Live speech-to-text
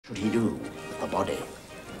should he do with the body?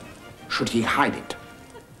 Should he hide it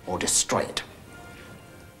or destroy it?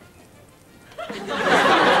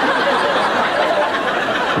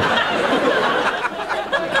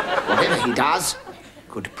 Whatever he does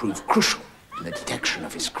could prove crucial in the detection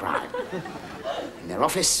of his crime. In their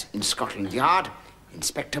office in Scotland Yard,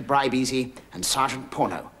 Inspector Bribesy and Sergeant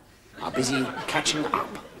Porno are busy catching up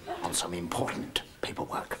on some important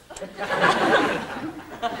paperwork.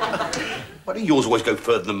 Why do yours always go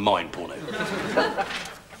further than mine, Porno?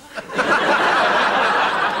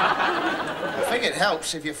 I think it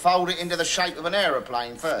helps if you fold it into the shape of an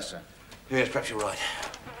aeroplane first, sir. Yes, perhaps you're right.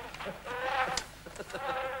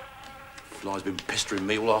 Fly's been pestering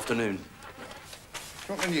me all afternoon. Do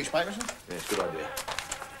you want the newspaper, sir? Yes, good idea.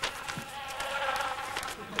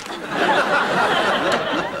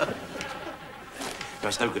 No,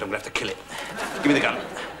 it's no good. I'm going to have to kill it. Give me the gun.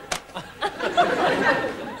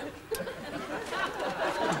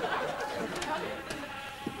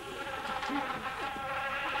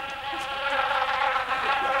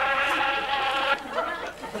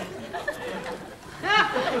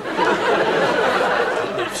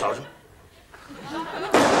 Sergeant.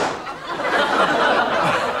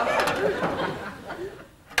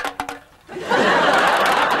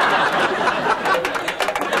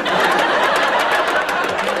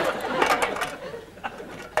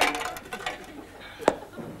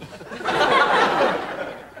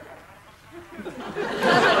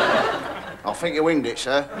 I think you winged it,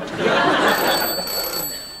 sir.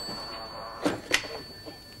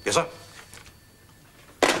 Yes, sir?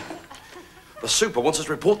 The super wants us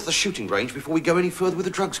to report to the shooting range before we go any further with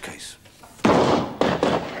the drugs case. Well,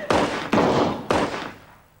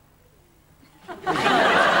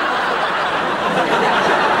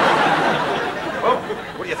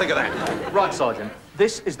 what do you think of that? Right, Sergeant.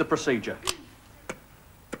 This is the procedure.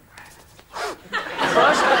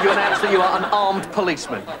 First, you announce that you are an armed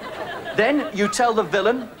policeman. Then you tell the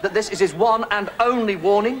villain that this is his one and only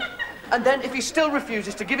warning. And then, if he still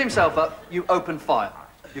refuses to give himself up, you open fire.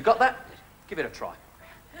 You got that? Give it a try.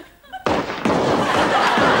 That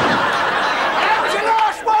was your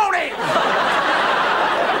last warning!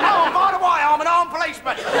 Oh, by the way, I'm an armed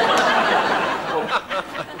policeman.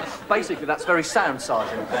 Well, basically, that's very sound,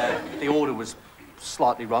 Sergeant. The order was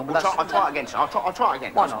slightly wrong, but I'll try again, sir. I'll try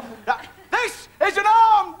again. Why not? This is an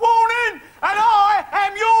armed warning, and I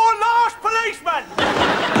am your last policeman!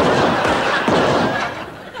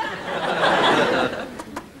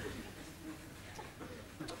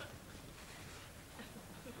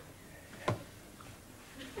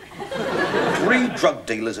 Three drug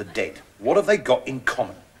dealers are dead. What have they got in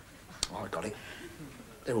common? I got it.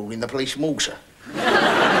 They're all in the police morgue, sir.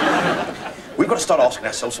 We've got to start asking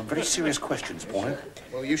ourselves some very serious questions, Porno.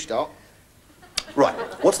 Well, you start. Right,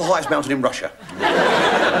 what's the highest mountain in Russia?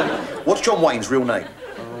 What's John Wayne's real name?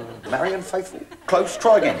 Marion Faithful. Close,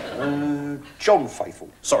 try again. John Faithful.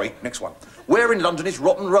 Sorry, next one. Where in London is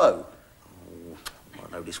Rotten Row? Oh, I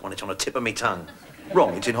know this one, it's on the tip of my tongue.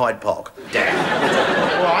 Wrong, it's in Hyde Park. Damn.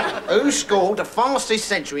 All right, who scored the fastest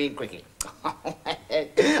century in cricket?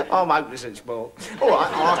 I'm hopeless at sport. All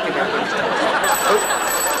right, I'll ask you about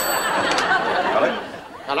Hello?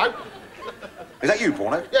 Hello? Is that you,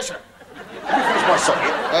 Porno? Yes, sir. Have you finished my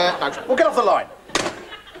socket? No, sir. Well, get off the line.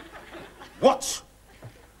 What?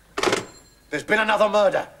 There's been another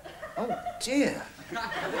murder. Oh, dear.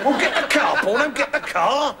 Well, get the car, Porno, get the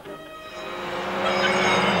car.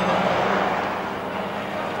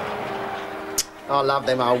 I love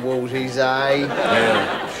them old Woolsies, eh?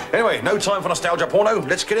 Yeah. Anyway, no time for nostalgia, Porno.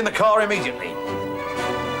 Let's get in the car immediately.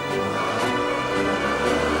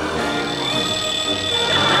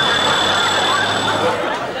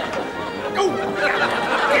 Go!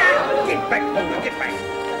 Get back, Porno, get back.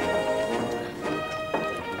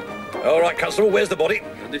 All right, Constable, where's the body?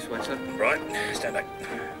 This way, sir. Right, stand back.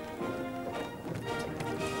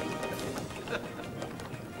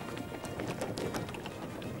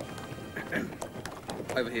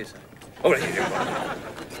 Over here, sir. All right, here you go.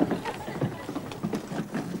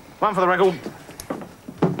 One for the record.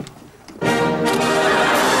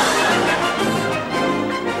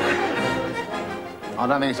 I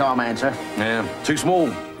don't think it's our man, sir. Yeah, too small.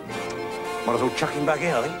 Might as well chuck him back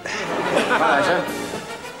in, I think. Hello, sir.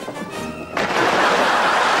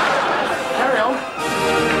 Carry on.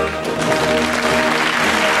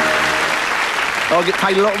 I get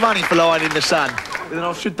paid a lot of money for lying in the sun. Then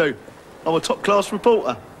I should do. I'm a top-class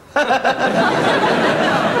reporter.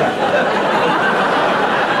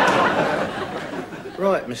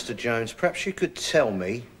 Right, Mr. Jones, perhaps you could tell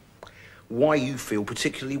me why you feel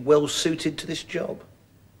particularly well suited to this job.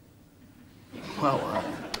 Well,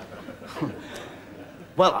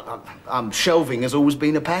 Well, shelving has always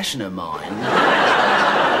been a passion of mine.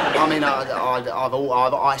 I mean,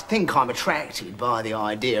 I think I'm attracted by the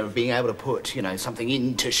idea of being able to put, you know, something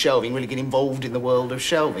into shelving, really get involved in the world of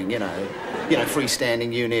shelving, you know,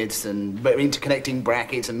 freestanding units and interconnecting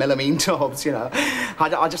brackets and melamine tops, you know.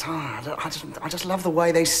 I just love the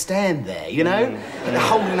way they stand there, you know, and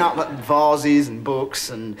holding up like, vases and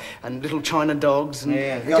books and little china dogs and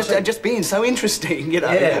just being so interesting, you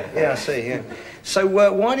know. Yeah, I see. Yeah. So,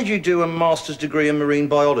 why did you do a master's degree in marine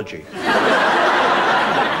biology?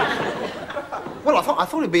 Well, I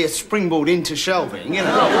thought it'd be a springboard into shelving, you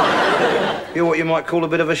know. You're what you might call a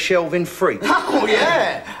bit of a shelving freak. Oh,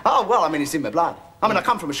 yeah. Oh, well, I mean, it's in my blood. I mean, I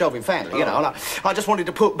come from a shelving family, you know, and I just wanted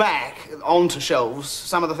to put back onto shelves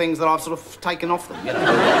some of the things that I've sort of taken off them, you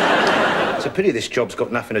know. It's a pity this job's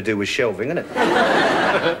got nothing to do with shelving, isn't it?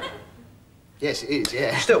 Yes, it is,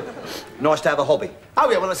 yeah. Still, nice to have a hobby.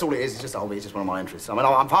 Oh, yeah, well, that's all it is. It's just a hobby. It's just one of my interests. I mean,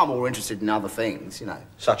 I'm far more interested in other things, you know.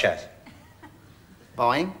 Such as?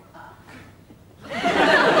 Buying.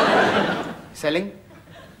 Selling?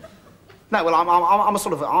 No, well,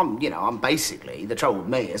 I'm basically, the trouble with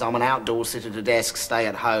me is I'm an outdoor sit at a desk, stay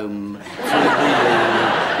at home,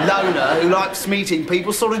 loner who likes meeting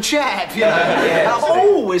people sort of chap, you know. Yeah, I've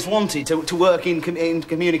always wanted to work in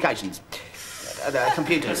communications.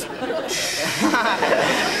 Computers.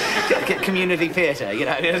 Community theatre, you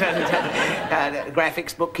know.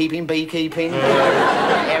 Graphics, bookkeeping, beekeeping,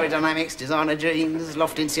 aerodynamics, designer jeans,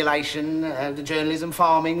 loft insulation, journalism,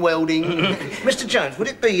 farming, welding. Mr. Jones, would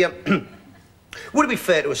it be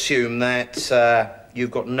fair to assume that you've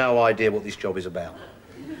got no idea what this job is about?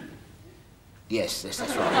 Yes, that's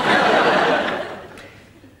right.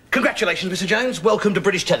 Congratulations, Mr. Jones. Welcome to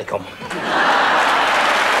British Telecom.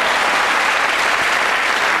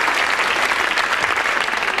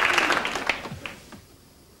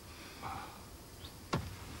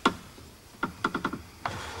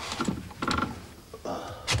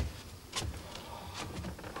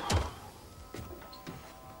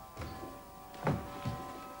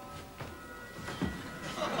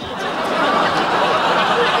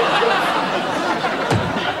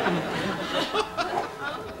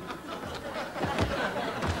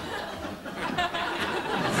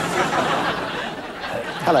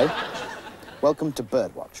 Hello. Welcome to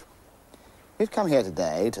Birdwatch. We've come here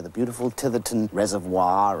today to the beautiful Titherton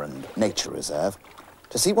Reservoir and Nature Reserve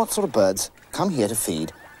to see what sort of birds come here to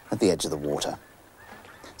feed at the edge of the water.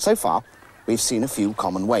 So far, we've seen a few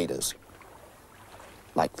common waders,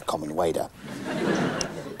 like the common wader.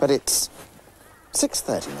 But it's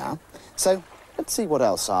 6:30 now, so let's see what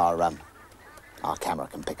else our camera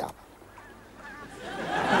can pick up.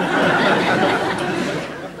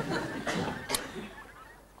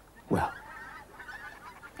 Well,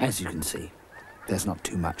 as you can see, there's not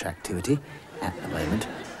too much activity at the moment,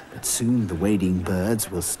 but soon the wading birds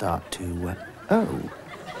will start to,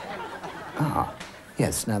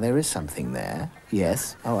 yes, now there is something there.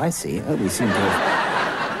 Yes, oh, I see. Oh, we seem to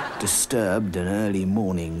have disturbed an early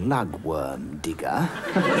morning lugworm digger.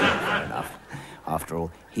 Fair enough. After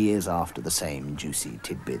all, he is after the same juicy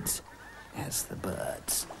tidbits as the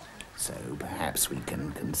birds. So perhaps we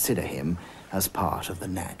can consider him as part of the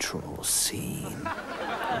natural scene.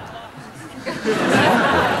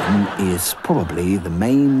 Lugworm is probably the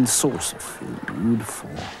main source of food for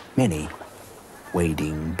many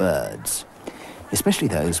wading birds, especially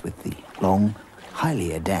those with the long,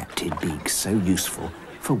 highly adapted beaks so useful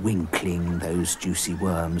for winkling those juicy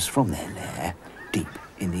worms from their lair deep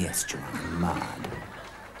in the estuarine mud.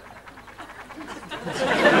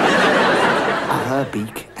 Other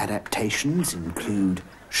beak adaptations include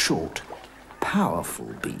short,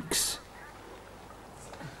 powerful beaks.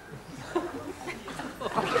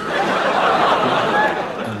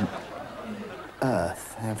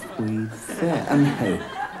 Earth, have we there? Oh, no.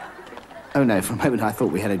 Oh, no, for a moment I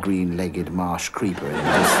thought we had a green-legged marsh creeper in the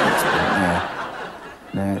distance, but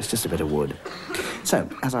no, it's just a bit of wood. So,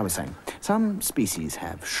 as I was saying, some species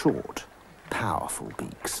have short, powerful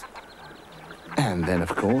beaks. And then,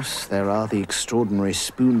 of course, there are the extraordinary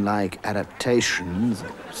spoon-like adaptations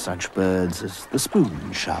of such birds as the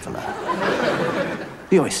spoon shoveler,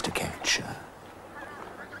 the oyster catcher,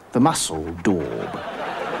 the mussel daub,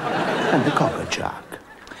 and the cockatchuck.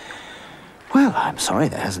 Well, I'm sorry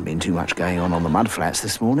there hasn't been too much going on the mudflats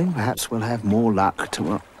this morning. Perhaps we'll have more luck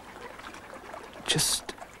to...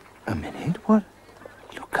 Just a minute. What?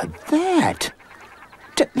 Look at that.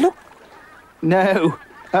 Look. No.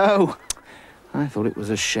 Oh. I thought it was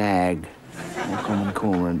a shag or common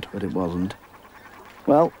cormorant, but it wasn't.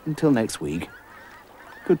 Well, until next week.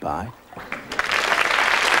 Goodbye.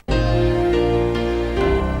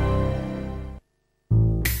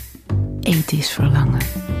 Eten is verlangen.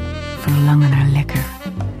 Verlangen naar lekker.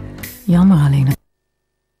 Jammer alleen dat...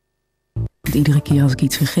 Want iedere keer als ik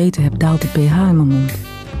iets gegeten heb, daalt de pH in mijn mond.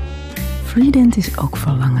 Freedent is ook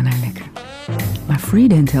verlangen naar lekker. Maar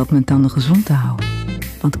Freedent helpt mijn tanden gezond te houden.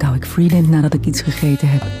 Want kauw ik Freedent nadat ik iets gegeten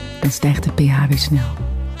heb, dan stijgt de pH weer snel.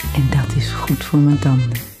 En dat is goed voor mijn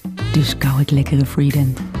tanden. Dus kauw ik lekkere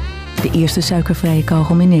Freedent. De eerste suikervrije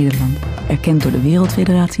kauwgom in Nederland. Erkend door de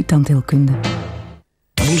Wereldfederatie Tandheelkunde.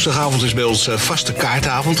 Woensdagavond is bij ons vaste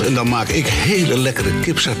kaartavond. En dan maak ik hele lekkere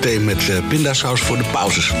kipsaté met pindasaus voor de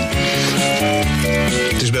pauzes.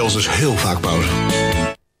 Het is bij ons dus heel vaak pauze.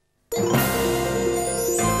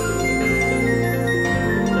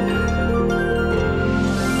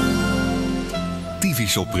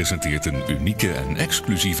 TV-shop presenteert een unieke en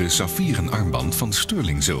exclusieve saffieren armband van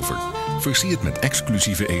Sterling Zilver. Versierd met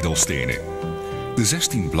exclusieve edelstenen. De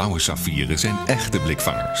 16 blauwe saffieren zijn echte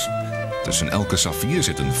blikvangers. Tussen elke saffier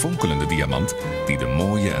zit een fonkelende diamant die de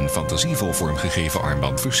mooie en fantasievol vormgegeven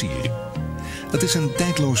armband versieren. Het is een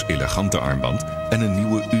tijdloos elegante armband en een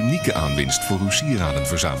nieuwe unieke aanwinst voor uw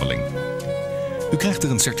sieradenverzameling. U krijgt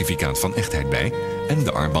er een certificaat van echtheid bij en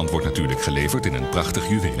de armband wordt natuurlijk geleverd in een prachtig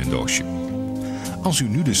juwelendoosje. Als u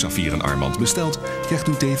nu de saffieren armband bestelt, krijgt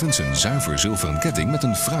u tevens een zuiver zilveren ketting met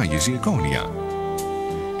een fraaie zirconia.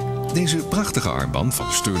 Deze prachtige armband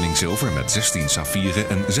van Sterling Zilver met 16 saffieren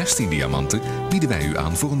en 16 diamanten bieden wij u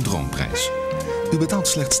aan voor een droomprijs. U betaalt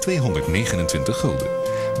slechts 229 gulden.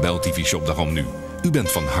 Bel TV Shop daarom nu. U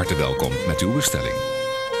bent van harte welkom met uw bestelling.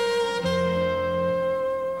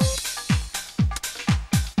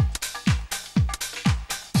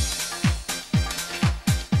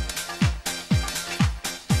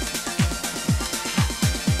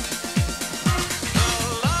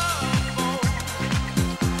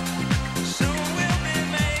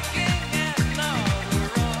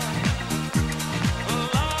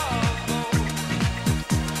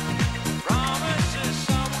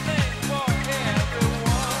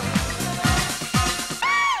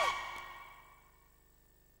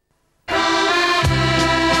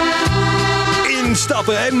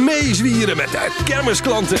 Stappen en meezwieren met de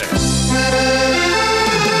kermisklanten.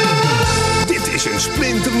 Dit is een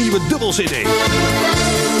splinternieuwe dubbel-CD.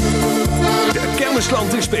 De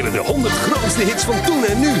kermisklanten spelen de 100 grootste hits van toen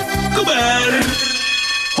en nu. Kom maar!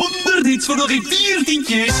 100 hits voor nog geen 4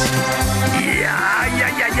 tientjes.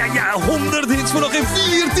 Ja, 100 hits voor nog geen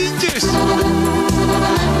 4 tientjes.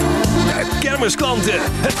 De kermisklanten,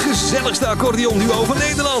 het gezelligste accordeonduo van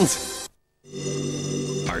Nederland.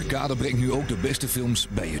 Arcade brengt nu ook de beste films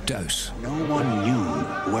bij je thuis. No one knew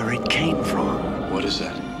where it came from. What is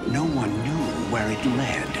that? No one knew where it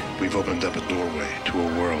led. We've opened up a doorway to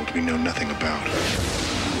a world we know nothing about.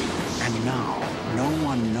 And now, no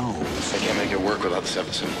one knows. I can't make it work without this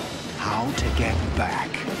episode. How to get back.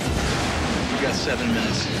 You got 7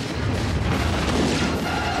 minutes.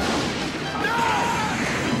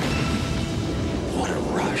 What a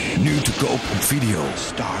rush. Nu te koop op video.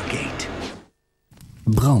 Stargate.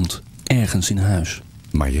 Brand ergens in huis.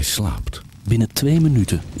 Maar je slaapt. Binnen 2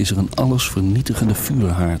 minuten is er een allesvernietigende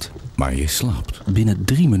vuurhaard. Maar je slaapt. Binnen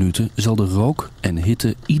 3 minuten zal de rook en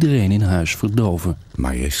hitte iedereen in huis verdoven.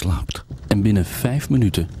 Maar je slaapt. En binnen 5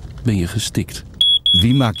 minuten ben je gestikt.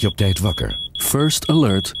 Wie maakt je op tijd wakker? First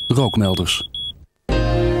Alert rookmelders.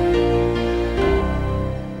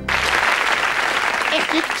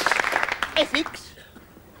 Ethics?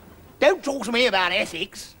 Don't talk to me about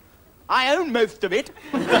ethics. I own most of it.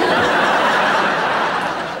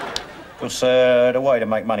 Because the way to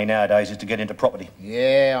make money nowadays is to get into property.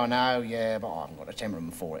 Yeah, I know, yeah, but I haven't got the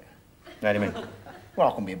temperament for it. How do you mean? Well,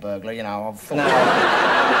 I can be a burglar, you know. I've thought... No,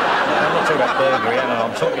 I'm not talking about burglary,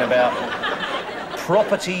 I'm talking about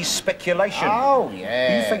property speculation. Oh,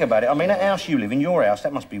 yeah. You think about it. I mean, that house you live in, your house,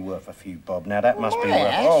 that must be worth a few bob. Now, that must be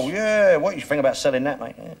worth... House? Oh, yeah. What do you think about selling that,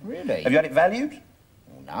 mate? Yeah. Really? Have you had it valued?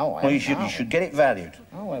 No, I Well, you should get it valued.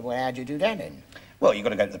 Oh, well, how'd you do that then? Well, you've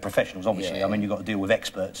got to go to the professionals, obviously. Yeah. I mean, you've got to deal with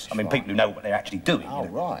experts. I mean, people who know what they're actually doing. Oh, you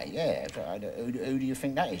know? right, yeah. So, who do you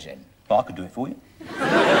think that is then? Well, I could do it for you.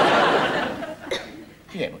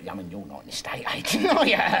 Yeah, but I mean, you're not an estate agent, are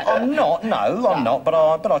you? I'm not, no, I'm not,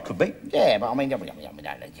 but I could be. Yeah, but I mean,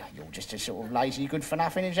 you're just a sort of lazy,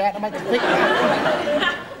 good-for-nothing who's out to make a quick.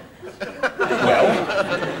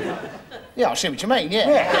 Well... Yeah, I see what you mean, yeah.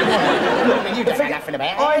 Look, I mean, you don't know nothing about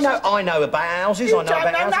houses. I know about houses. You I know about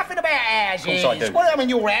don't know houses. nothing about houses. Of course I do. Well, I mean,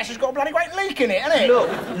 your house has got a bloody great leak in it, hasn't it?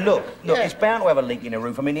 Look, Yeah. it's bound to have a leak in the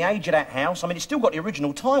roof. I mean, the age of that house, I mean, it's still got the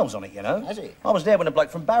original tiles on it, you know? Has it? I was there when the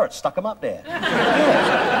bloke from Barrett stuck them up there.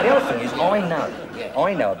 Yeah. The other thing is,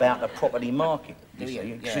 I know about the property market. You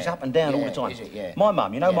see, 'cause it's up and down all the time. Is it, yeah. My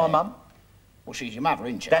mum, you know my mum? Well, she's your mother,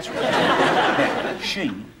 isn't she? That's right. Now,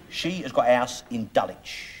 she has got a house in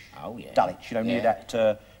Dulwich. Oh, yeah. Dulwich, you know, near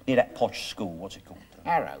that posh school. What's it called?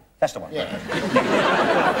 Arrow. That's the one. Yeah.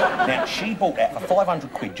 Now, she bought that for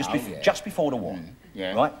 500 quid just before the war.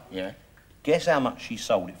 Yeah. Right? Yeah. Guess how much she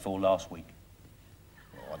sold it for last week?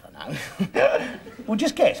 Oh, I don't know. Well,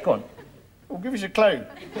 just guess. Go on. Well, give us a clue.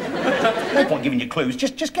 No point giving you clues.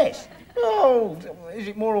 Just guess. Oh, is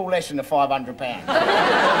it more or less than the £500?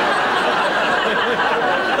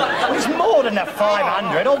 Well, it's more than the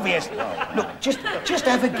 500, obviously. Look, just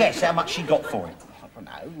have a guess how much she got for it. I don't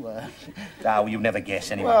know. Oh, you'll never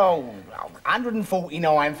guess anyway. Well,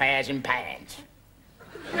 £149,000.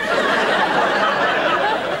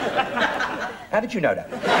 How did you know that?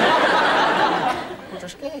 I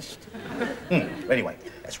just guessed. Anyway,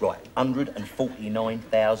 that's right.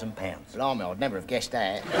 £149,000. Blimey, I'd never have guessed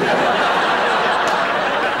that.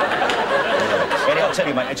 Yeah, I'll tell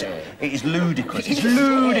you, mate, it is ludicrous. It's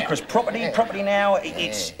ludicrous. Property now,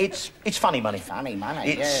 it's funny money. Funny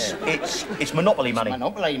money, It's monopoly money. It's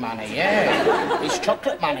monopoly money, yeah. It's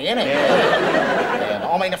chocolate money, isn't it? Yeah.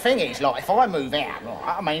 I mean, the thing is, like, if I move out,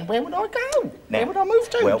 right, I mean, where would I go? Where would I move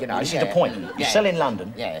to, well, you know? this is the point. You sell in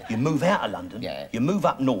London, you move out of London, you move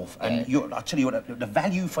up north, and I tell you what, the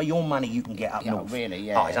value for your money you can get up north. Really,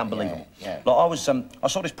 yeah. Oh, it's unbelievable. Like, I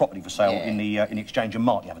saw this property for sale in the Exchange and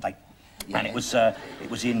Mart the other day. Yeah. And it was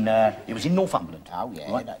in Northumberland. Oh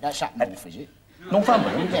yeah, right? That's up north, is it?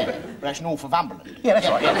 Northumberland? Yeah, that's north of Umberland. Yeah, that's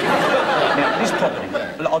right. Yeah. Now this property,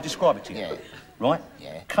 I'll describe it to you. Yeah. Right?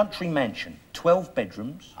 Yeah. Country mansion, 12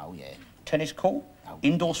 bedrooms. Oh yeah. Tennis court,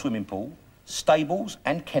 indoor swimming pool, stables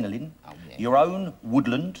and kenneling. Oh yeah. Your own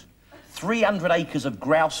woodland, 300 acres of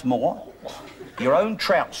grouse moor, your own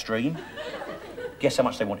trout stream. Guess how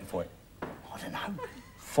much they wanted for it? I don't know.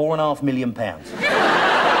 £4.5 million.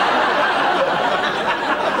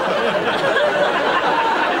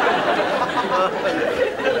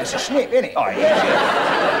 That's a snip, isn't it? Oh,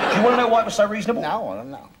 yeah. Do you want to know why it was so reasonable? No, I don't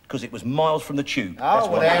know. Because it was miles from the tube. Oh,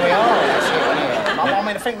 well, there we are. That's it, yeah. I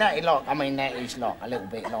mean, I think that is like a little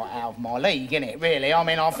bit like out of my league, isn't it? Really. I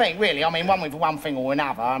mean, one with one thing or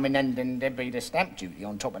another. I mean, then there'd be the stamp duty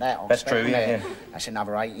on top of that. That's true, yeah. That's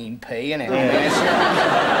another 18p, isn't it?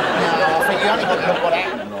 Yeah. I think you only got to look what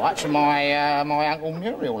happened, right, to my Uncle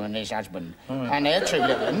Muriel and his husband. And their two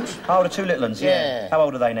little ones. Oh, the two little ones, yeah. How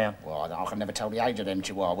old are they now? Well, I can never tell the age of them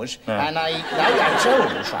chihuahuas. No. And they had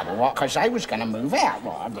terrible trouble, right, because they was going to move out,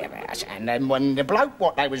 right? And then when the bloke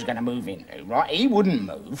what they was going to move into, right, he wouldn't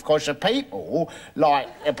move because the people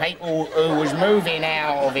who was moving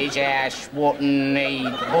out of his house, what he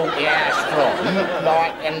bought the house from,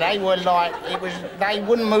 like, and they were like, they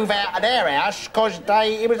wouldn't move out of their house because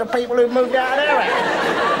it was the people who moved out of their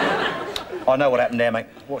house. I know what happened there, mate.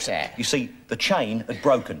 What's that? You see, the chain had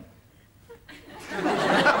broken.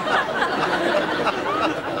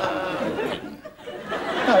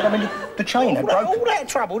 No, I mean, the chain had broken. All that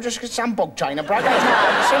trouble just because some bog chain had broken.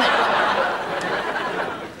 That's not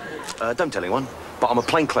isn't it? Don't tell anyone, but I'm a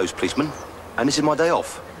plainclothes policeman, and this is my day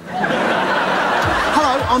off.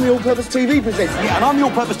 Hello, I'm the All-Purpose TV presenter. Yeah, and I'm the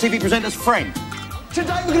All-Purpose TV presenter's friend.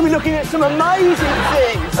 Today we're going to be looking at some amazing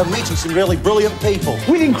things. And meeting some really brilliant people.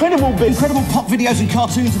 With incredible bits. Incredible pop videos and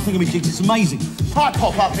cartoons and thingamajigs. It's amazing. I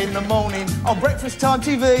pop up in the morning on Breakfast Time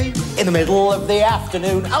TV. In the middle of the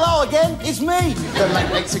afternoon. Hello again, it's me. The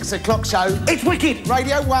late 6 o'clock show. It's wicked.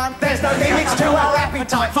 Radio 1. There's no limits to our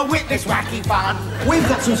appetite for witness wacky fun. We've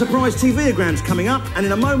got some surprise TV-ograms coming up, and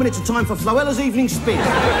in a moment it's a time for Floella's Evening Spin.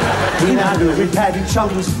 In our with padded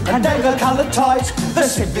shoulders and dagger-coloured ties, the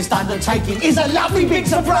simplest undertaking is a lovely big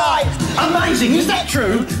surprise. Amazing, is that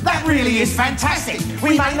true? That really is fantastic.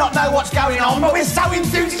 We may not know what's going on, but we're so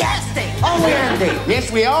enthusiastic. Are we, Andy?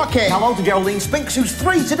 Yes, we are, Ken. Hello to Geraldine Spinks, who's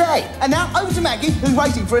 3 today. And now over to Maggie, who's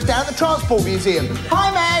waiting for us down at the Transport Museum.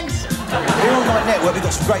 Hi, Mags. Here on Night Network, we've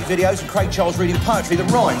got some great videos of Craig Charles reading poetry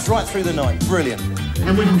that rhymes right through the night. Brilliant.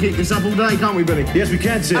 And we can keep this up all day, can't we, Billy? Yes, we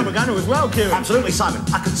can, Tim. And we're going to as well, Kieran. Absolutely, Simon.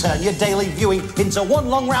 I could turn your daily viewing into one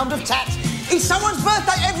long round of tat. It's someone's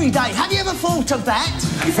birthday every day. Have you ever thought of that?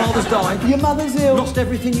 Your father's died. Your mother's ill. Lost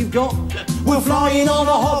everything you've got. We'll fly in on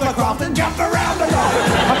a hovercraft and jump around the lot.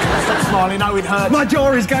 I can't stop smiling, oh, it hurts. My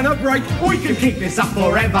jaw is going to break. We can keep this up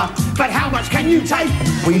forever. But how much can you take?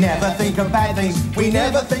 We never think of bad things. We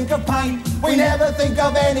never think of pain. We never think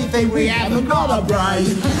of anything. We haven't got a brain.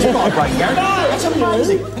 You've got a brain, Gary. No, that's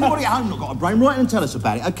amazing. Anybody at home not got a brain? Write and tell us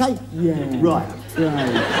about it, OK? Yeah. Right.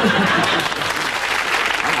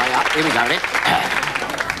 Here we go, then.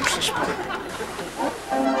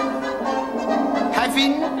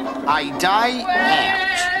 Having a day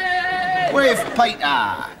out with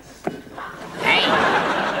Peter.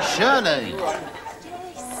 And Shirley.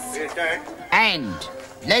 And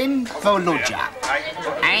Len for Lodger.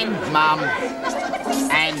 And Mum.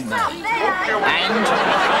 And me. And the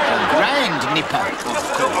Grand Nipper, of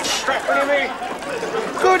course.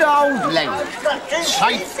 Good old Len.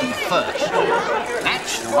 Safety first.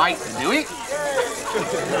 That's the way to do it.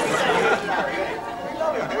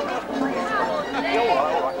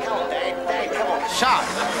 So,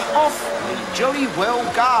 off we jolly well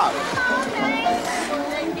go.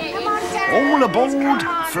 All aboard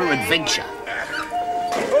for adventure.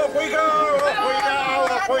 Off we go, off we go,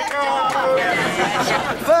 off we go.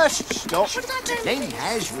 First stop, Len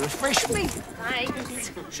has refreshment.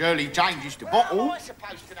 Shirley changes the bottle.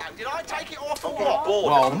 Did I take it off or what?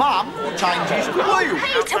 Well, Mum changes the wheel.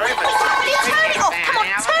 Peter, will you turn it off? Come on,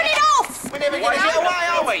 turn it off! We're never going to get away,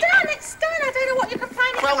 are we? It's done. I don't know what you're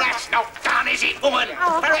complaining about. Well, that's not done, is it, woman? For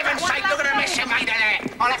heaven's sake, look at the mess you made of that.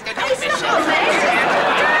 I'll have to do it myself.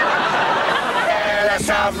 The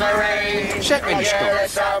submarine. Second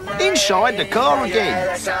stop. Inside the car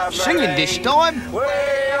again. Singing this time. We'll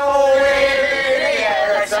win the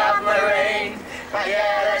yellow submarine. The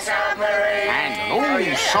yellow submarine. And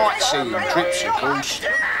all sightseeing trips, of course,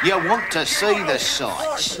 you want to see the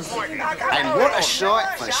sights. And what a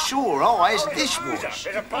sight for sore eyes this was,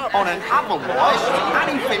 on an otherwise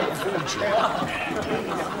uneventful journey.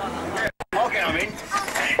 I'll get them in.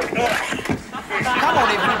 Come on,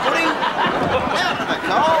 everybody. Out of the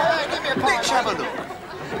car. Let's have a look.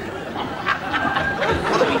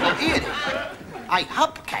 What have we got here, then? A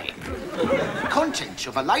hubcap. Contents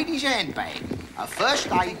of a lady's handbag. A first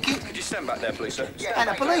aid kit. Could you stand back there, please, sir? And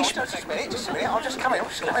a policeman. Just a minute. I'll just come in.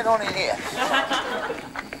 What's going on in here?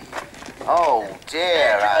 Oh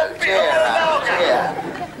dear, oh dear.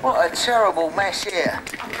 What a terrible mess here.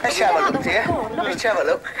 Let's have a look, dear. Let's have a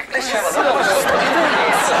look.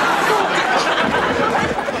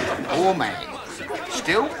 Poor man.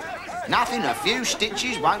 Still, nothing a few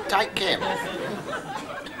stitches won't take care of.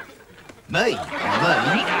 Me?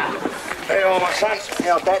 There you are, my son.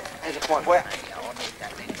 Now, Dad, there's a point where...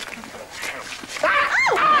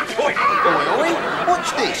 Oi,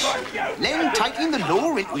 what's this? Len taking the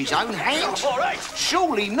law into his own hands?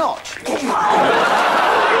 Surely not.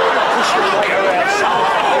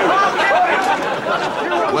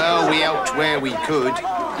 Well, we helped where we could,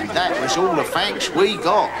 and that was all the thanks we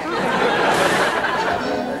got.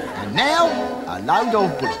 And now, a load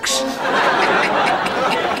of books.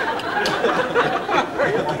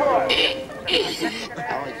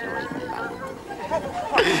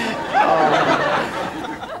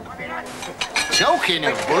 Talking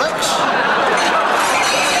of bullocks.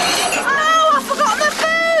 Oh, I forgot my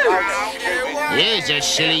boot! Here's a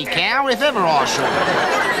silly cow if ever I saw one.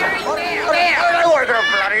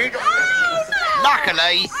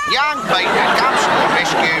 Luckily, young Peter comes to the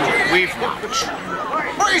rescue with lunch.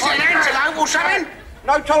 What is it, an antelope or something?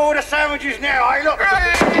 No trouble with the sandwiches now, eh? Look. Oh,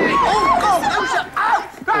 God, who's that?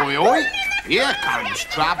 Oh! Oi, oi, here comes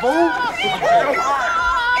trouble.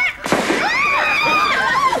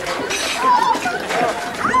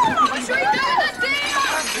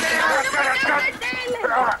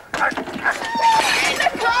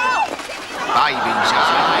 Babies,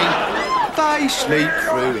 eh? They sleep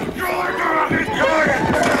through it.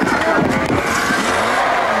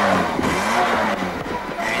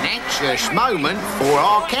 An anxious moment for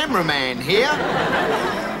our cameraman here.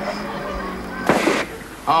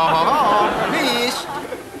 Miss.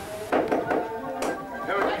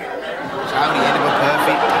 It's only the end of a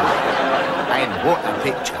perfect day. And what a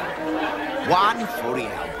picture. One for the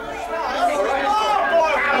album.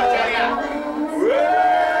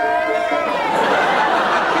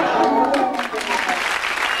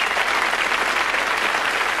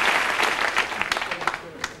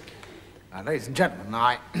 Ladies and gentlemen,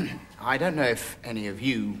 I don't know if any of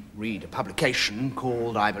you read a publication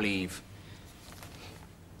called, I believe,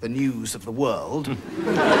 The News of the World.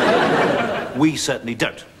 We certainly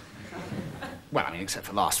don't. Well, I mean, except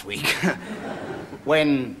for last week,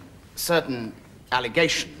 when certain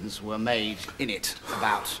allegations were made in it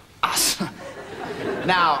about us.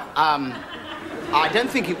 Now, I don't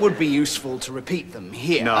think it would be useful to repeat them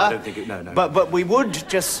here. No, I don't think it... No. But we would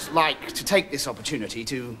just like to take this opportunity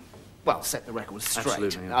to, well, set the record straight.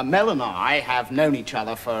 Absolutely, yeah. Mel and I have known each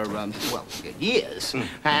other for, well, years.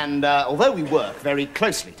 And although we work very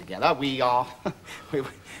closely together, we are...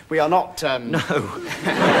 we are not... No.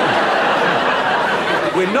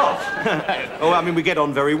 We're not. Oh, I mean, we get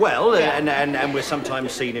on very well, Yeah. and we're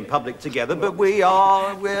sometimes seen in public together, but we're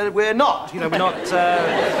not. You know, we're not...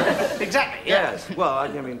 Exactly, yeah. Yes. Well, I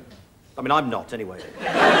mean, I'm not, anyway.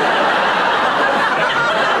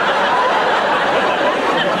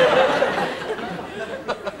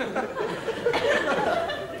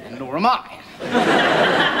 And nor am I.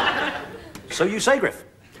 So you say, Griff.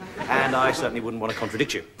 And I certainly wouldn't want to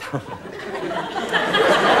contradict you.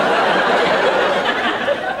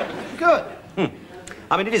 Good.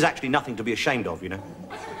 I mean, it is actually nothing to be ashamed of, you know.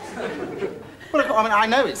 Well, I mean, I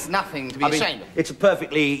know it's nothing to be ashamed of. It's a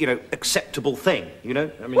perfectly, you know, acceptable thing, you know?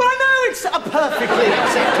 I mean... Well, I know it's a perfectly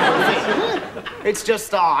acceptable thing. It's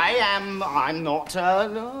just I'm not,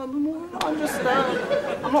 I'm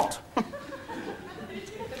not.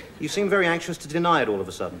 You seem very anxious to deny it all of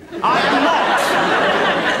a sudden. I am not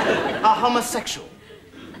a homosexual.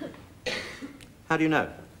 How do you know?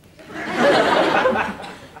 Well,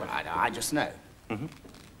 I just know. Mm-hmm.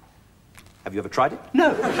 Have you ever tried it?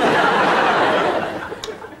 No.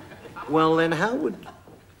 Well, then how would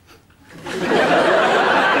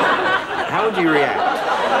you react?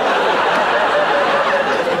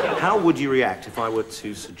 How would you react if I were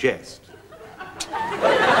to suggest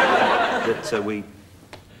that we...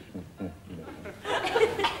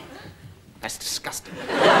 That's disgusting.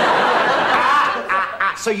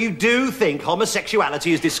 So you do think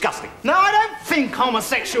homosexuality is disgusting? No, I don't think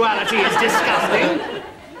homosexuality is disgusting.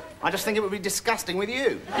 I just think it would be disgusting with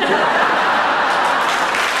you.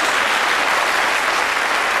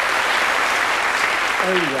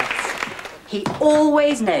 Oh, yes. He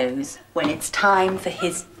always knows when it's time for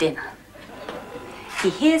his dinner. He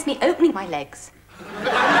hears me opening my legs.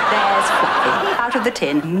 There's Fluffy, out of the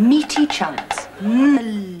tin, meaty chunks.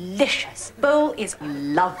 Delicious. Bowl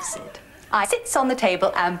loves it. I sits on the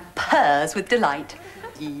table and purrs with delight.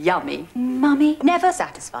 Yummy. Mummy, never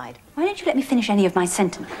satisfied. Why don't you let me finish any of my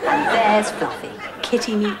sentence? And there's Fluffy.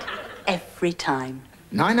 Kitty meat every time.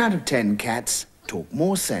 9 out of 10 cats talk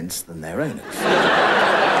more sense than their owners.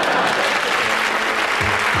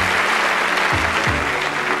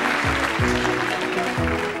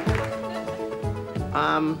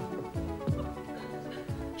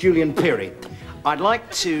 Julian Peary, I'd like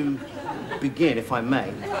to begin, if I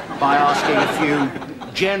may, by asking a few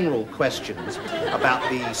general questions about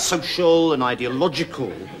the social and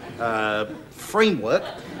ideological framework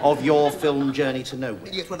of your film Journey to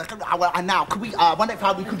Nowhere. Yes, well, now, could we, wonder if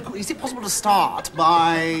we could, is it possible to start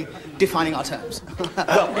by defining our terms?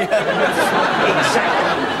 Well,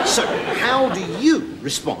 exactly. So, how do you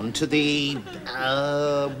respond to the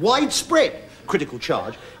widespread critical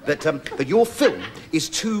charge that your film is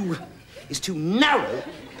too narrow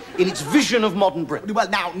in its vision of modern Britain? Well,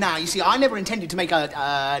 now, you see, I never intended to make a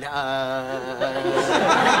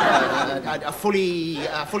fully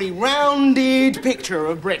rounded picture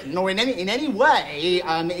of Britain, or in any way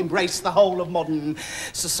embrace the whole of modern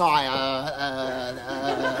society.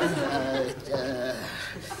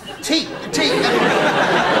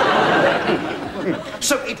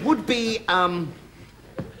 So it would be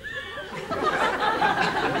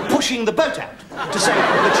pushing the boat out to say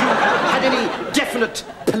that you had any definite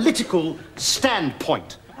political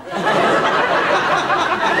standpoint.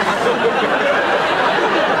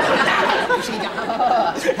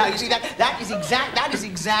 You see, that is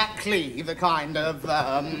exactly the kind of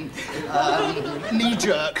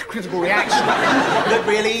knee-jerk critical reaction that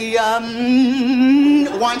really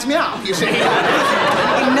winds me up, you see.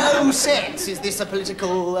 In no sense is this a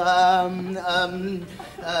political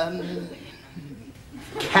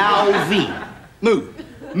Calvi. Movie.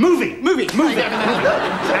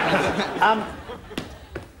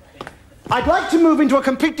 I'd like to move into a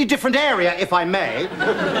completely different area, if I may.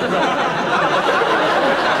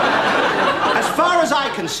 As far as I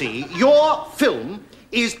can see, your film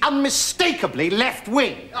is unmistakably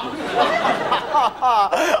left-wing.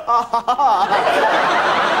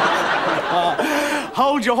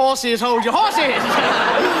 Hold your horses, hold your horses!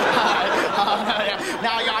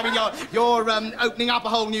 Now, I mean, you're opening up a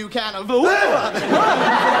whole new can of... Oh,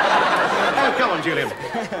 come on, Julian.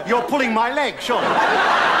 You're pulling my leg, surely.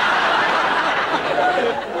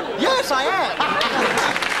 Yes, I am.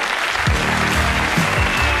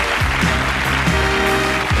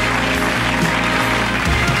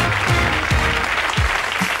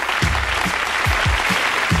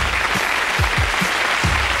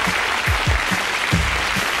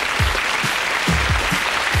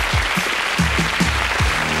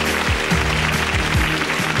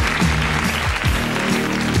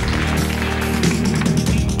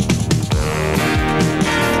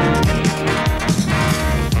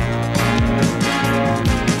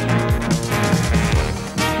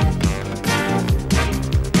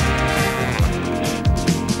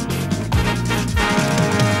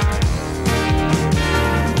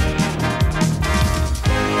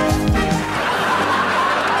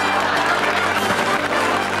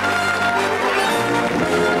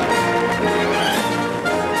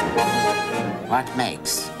 What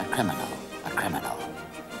makes a criminal a criminal?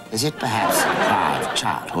 Is it perhaps a deprived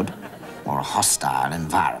childhood or a hostile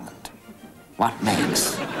environment? What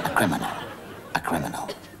makes a criminal a criminal?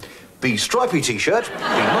 The stripy T-shirt, the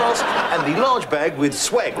mask, and the large bag with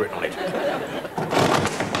swag written on it.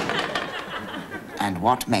 And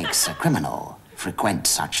what makes a criminal frequent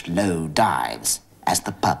such low dives as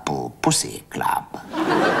the Purple Pussy Club?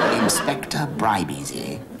 Inspector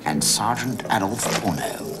Bribesy and Sergeant Adolf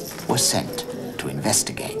Porno were sent to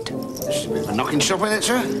investigate. It's a bit of a knocking shop, isn't it,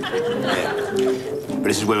 sir? Yeah. But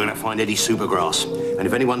this is where we're going to find Eddie Supergrass. And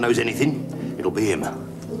if anyone knows anything, it'll be him.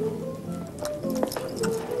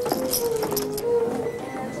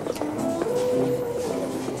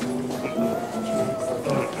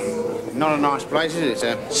 Not a nice place, is it,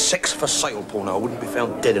 sir? Sex for sale, Porno. I wouldn't be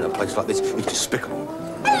found dead in a place like this. It's despicable.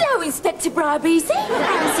 Hello, Inspector Bribesy. I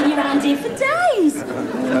haven't seen you around here for days.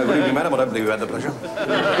 Good evening, madam. I don't believe you had the pleasure.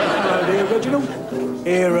 Hello, dear Reginald.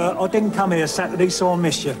 Here, I didn't come here Saturday, so I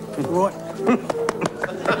missed you. Right?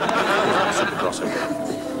 Supergrass.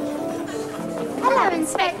 Hello,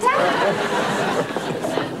 Inspector.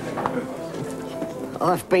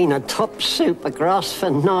 I've been a top supergrass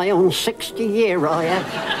for nigh on 60 years, I have.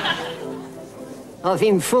 I've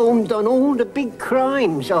informed on all the big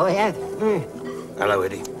crimes, I have. Hello,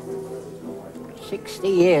 Eddie. 60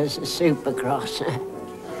 years of supergrass.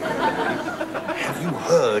 Have you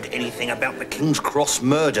heard anything about the King's Cross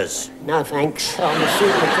murders? No, thanks. I'm a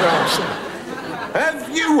supergrass. Have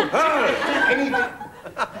you heard anything?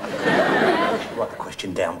 Write the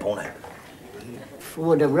question down, Porno.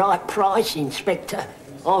 For the right price, Inspector,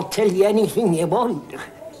 I'll tell you anything you want.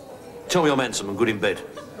 Tell me I'm handsome and good in bed.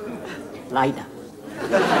 Later.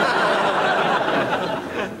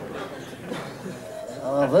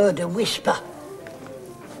 I've heard a whisper.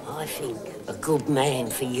 I think a good man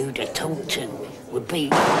for you to talk to would be...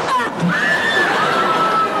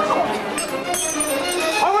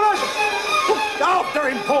 After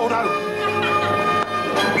him, Porno!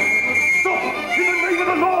 Stop! In the name of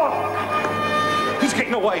the law! He's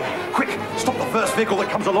getting away. Quick, stop the first vehicle that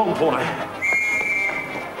comes along, Porno.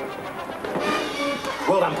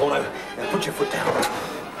 Well done, Porno. Now put your foot down.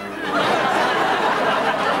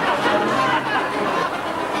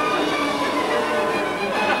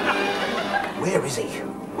 Where is he?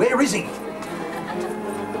 Where is he? It's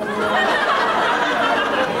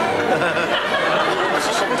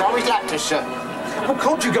the second time he's lapped us, sir. Well,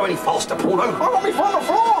 can't you go any faster, Porno? I want me from the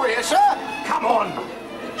floor here, sir. Come on.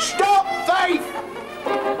 Stop, thief!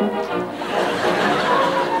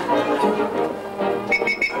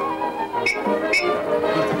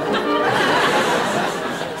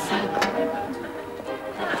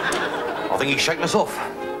 I think he's shaking us off.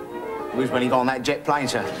 It was when he got on that jet plane,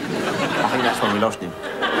 sir. I think that's when we lost him.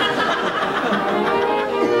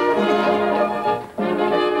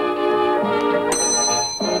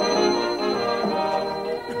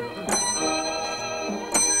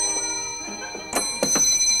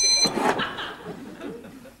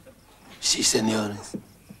 Si, senores.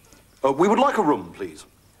 We would like a room, please.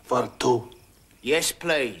 For two. Yes,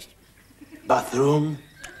 please. Bathroom.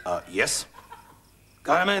 Yes.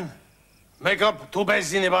 Carmen, make up 2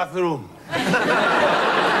 beds in the bathroom.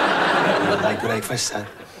 You would like breakfast, sir?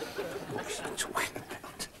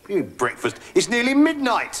 Breakfast. It's nearly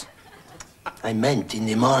midnight. I meant in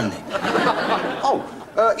the morning.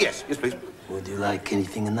 Yes, please. Would you like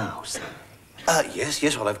anything in the house? Yes,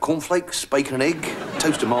 I'll have cornflakes, bacon and egg,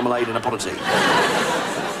 toast and marmalade and a pot of tea.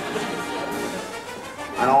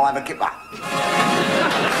 And I'll have a kipper.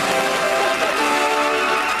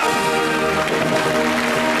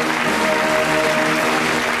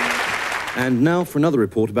 And now for another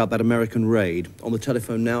report about that American raid. On the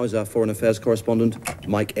telephone now is our Foreign Affairs correspondent,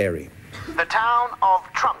 Mike Airy. The town of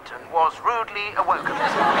Trumpton was rudely awoken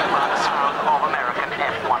this morning by the sound of American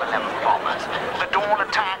F-111 bombers. The dawn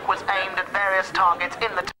attack was aimed at various targets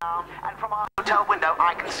in the town, and from our hotel window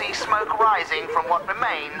I can see smoke rising from what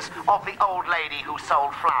remains of the old lady who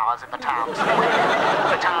sold flowers in the town square.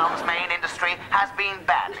 The town's main industry has been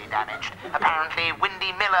badly damaged. Apparently,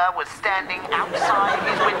 Windy Miller was standing outside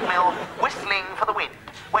his windmill whistling for the wind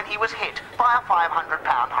when he was hit by a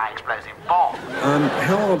 500-pound high-explosive bomb.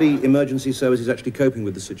 How are the emergency services actually coping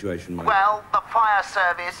with the situation, Mike? Well, the fire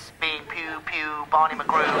service, being Pew Pew, Barney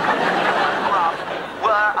McGrew, and Gruff,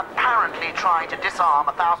 were apparently trying to disarm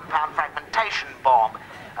a 1,000-pound fragmentation bomb.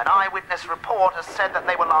 An eyewitness report has said that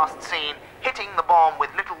they were last seen hitting the bomb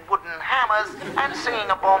with little wooden hammers and singing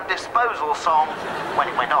a bomb disposal song when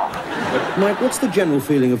it went off. Mike, what's the general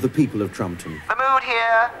feeling of the people of Trumpton? The mood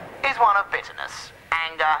here is one of bitterness,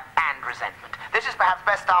 anger and and resentment. This is perhaps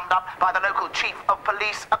best summed up by the local chief of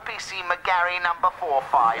police, a PC McGarry number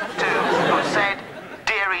 452, who said,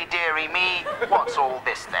 "Dearie, dearie me, what's all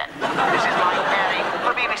this then?" This is Mike Perry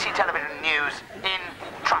for BBC Television News in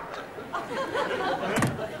Trumpton.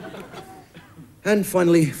 And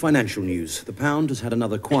finally, financial news. The pound has had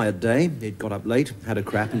another quiet day. It got up late, had a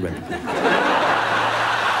crap and rented it.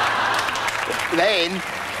 Then,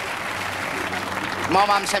 my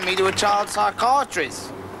mum sent me to a child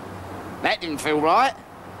psychiatrist. That didn't feel right.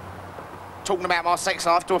 Talking about my sex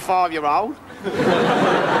life to a 5-year-old.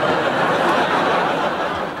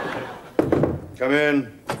 Come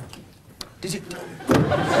in. Did you...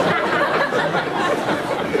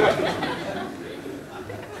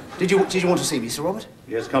 Did you want to see me, Sir Robert?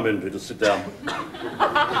 Yes, come in, Peter. Sit down.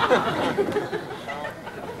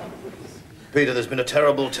 Peter, there's been a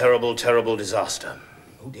terrible, terrible, terrible disaster.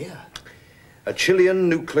 Oh, dear. A Chilean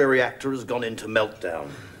nuclear reactor has gone into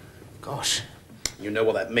meltdown. Gosh. You know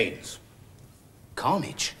what that means?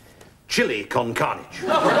 Carnage. Chile con carnage.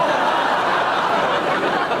 The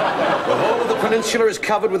whole of the peninsula is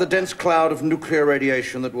covered with a dense cloud of nuclear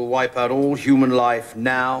radiation that will wipe out all human life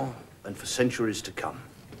now and for centuries to come.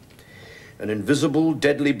 An invisible,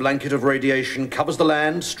 deadly blanket of radiation covers the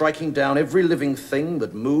land, striking down every living thing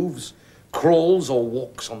that moves, crawls, or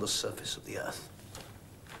walks on the surface of the earth.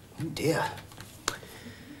 Oh, dear.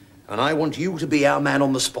 And I want you to be our man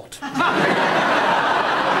on the spot. I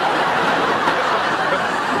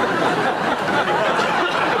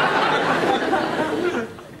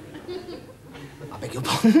beg your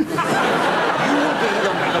pardon? You will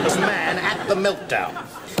be the man at the meltdown.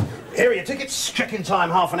 Here are your tickets. Check-in time,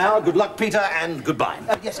 half an hour. Good luck, Peter, and goodbye.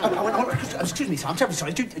 Yes, excuse me, sir. I'm terribly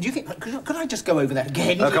sorry. Do you think... Could I just go over that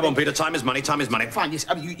again? Oh, come on, Peter. Time is money. Time is money. Fine, yes.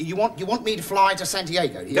 You want me to fly to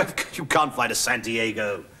Santiago? You can't fly to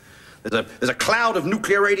Santiago. There's a cloud of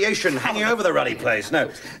nuclear radiation hanging over the ruddy place. No,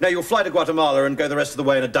 you'll fly to Guatemala and go the rest of the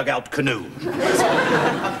way in a dugout canoe.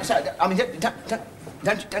 So, I mean,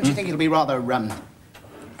 don't you think it'll be rather,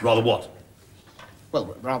 Rather what?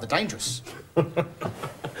 Well, rather dangerous.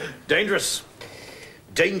 Dangerous.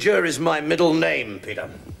 Danger is my middle name, Peter.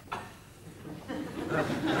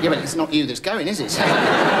 Yeah, but it's not you that's going, is it?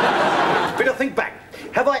 Peter, think back.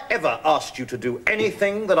 Have I ever asked you to do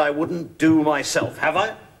anything that I wouldn't do myself, have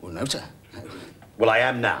I? Well, no, sir. No. Well, I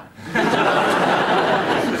am now.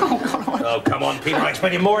 Oh, come on. Oh, come on, Peter. I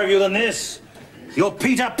expected more of you than this. You're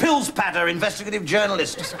Peter Pillspatter, investigative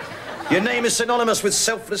journalist. Your name is synonymous with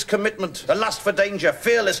selfless commitment, a lust for danger,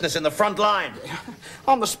 fearlessness in the front line.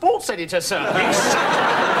 I'm the sports editor, sir.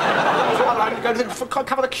 I'm going to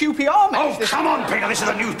cover the QPR match. Oh, come on, Peter. This is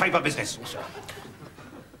a newspaper business.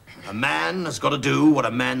 A man has got to do what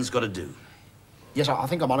a man's got to do. Yes, I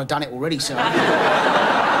think I might have done it already, sir.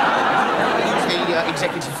 Use the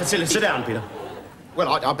executive facility. Sit down, Peter. Well,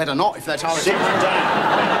 I better not, if that's how it's... Sit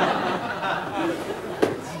down.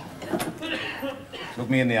 Look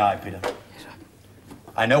me in the eye, Peter. Yes, sir.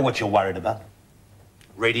 I know what you're worried about.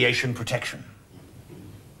 Radiation protection.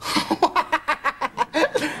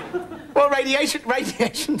 Well, radiation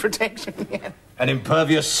protection, yeah. An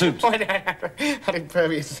impervious suit. An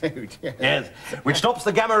impervious suit, yeah. Yes, which stops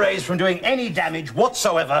the gamma rays from doing any damage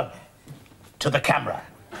whatsoever to the camera.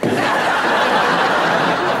 Well,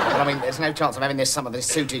 I mean, there's no chance of having some of this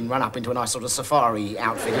suiting run up into a nice sort of safari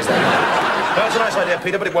outfit, is there? That's a nice idea,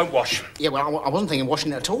 Peter, but it won't wash. Yeah, well, I wasn't thinking of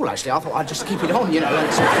washing it at all, actually. I thought I'd just keep it on, you know.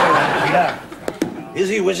 Peter,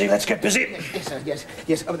 Izzy, Wizzy, let's get busy. Yes, sir, yes.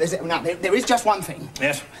 Oh, there is just one thing.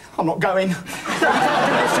 Yes? I'm not going.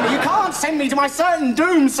 You can't send me to my certain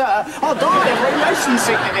doom, sir. I'll die of radiation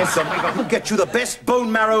sickness. I'll get you the best bone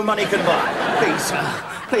marrow money can buy. Please, sir.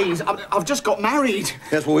 Please, I've just got married.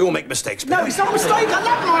 Yes, well, we all make mistakes, Peter. No, it's not a mistake. I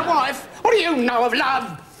love my wife. What do you know of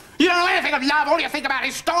love? You don't know anything of love. All you think about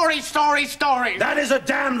is stories. That is a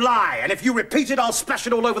damned lie. And if you repeat it, I'll splash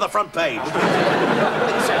it all over the front page.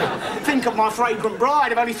 Think of my fragrant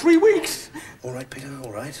bride of only 3 weeks. All right, Peter,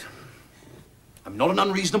 all right. I'm not an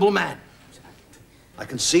unreasonable man. I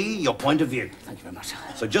can see your point of view. Thank you very much.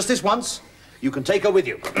 So just this once, you can take her with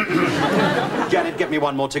you. Janet, get me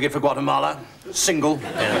one more ticket for Guatemala. Single.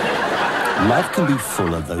 Life can be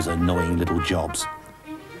full of those annoying little jobs.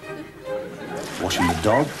 Washing the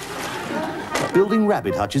dog, building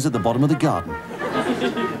rabbit hutches at the bottom of the garden,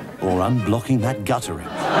 or unblocking that guttering.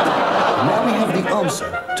 Now we have the answer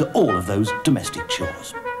to all of those domestic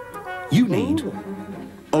chores. You need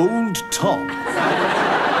Old Tom.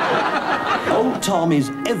 Old Tom is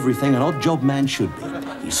everything an odd job man should be.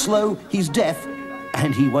 He's slow, he's deaf,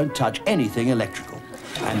 and he won't touch anything electrical.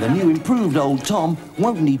 And the new improved old Tom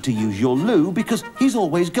won't need to use your loo because he's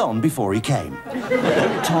always gone before he came.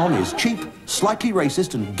 Old Tom is cheap, slightly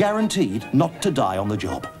racist and guaranteed not to die on the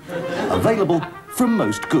job. Available from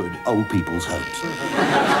most good old people's homes.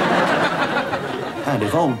 And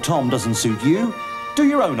if old Tom doesn't suit you, do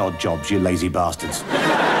your own odd jobs, you lazy bastards. You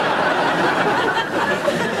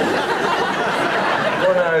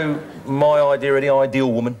know my idea of the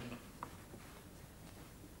ideal woman?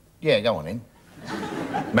 Yeah, go on in.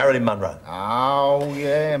 Marilyn Monroe. Oh,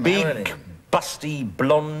 yeah, Marilyn. Big, busty,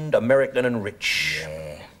 blonde, American and rich.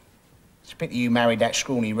 Yeah. It's a pity you married that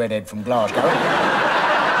scrawny redhead from Glasgow.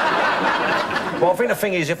 Well, I think the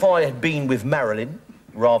thing is, if I had been with Marilyn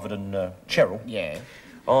rather than Cheryl... Yeah.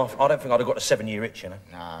 I don't think I'd have got a 7-year itch, you know.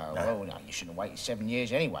 No, well, no, you shouldn't have waited 7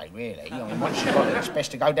 years anyway, really. I mean, once you've got it, it's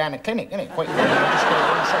best to go down the clinic, isn't it? Quick. No,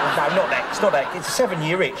 not that. It's not that. It's a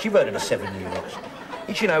 7-year itch. You've heard of a 7-year itch.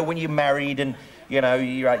 It's, you know, when you're married and, you know,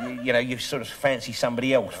 you sort of fancy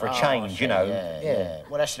somebody else for a change, you know. Yeah.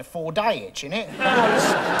 Well, that's the 4-day itch, isn't it? No,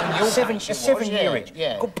 it's a 7-year itch.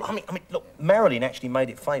 Yeah. God, I mean, look, Marilyn actually made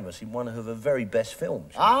it famous in one of her very best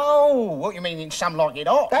films. Oh, what you mean in Some Like It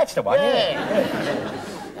Hot? That's the one, yeah.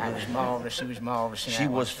 That was marvellous. She was marvellous. She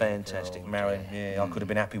was fantastic, Marilyn. Yeah, I could have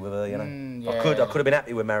been happy with her, you know. I could have been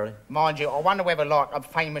happy with Marilyn. Mind you, I wonder whether, like, a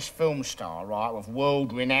famous film star, right, with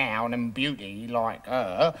world renown and beauty like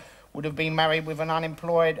her, would have been married with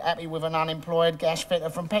happy with an unemployed gas fitter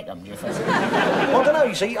from Peckham, do you think? Well, I don't know,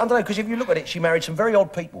 you see. I don't know, because if you look at it, she married some very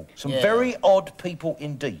odd people. Some very odd people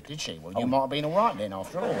indeed. Did she? Well, you might have been all right then,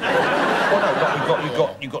 after all. Well,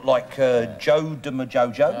 no, you got like Joe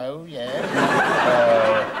DiMaggio. Oh,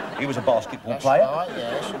 yeah. He was a basketball player. Right,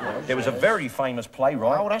 yes, he was. There was a very famous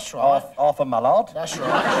playwright. Oh, that's right. Arthur Mullard. That's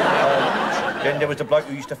right. Then there was the bloke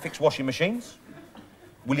who used to fix washing machines.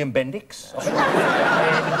 William Bendix,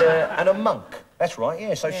 and a monk. That's right,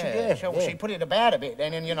 yeah. So she put it about a bit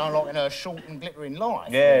then, and, you know, like in her short and glittering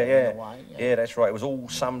life. Yeah, that's right. It was all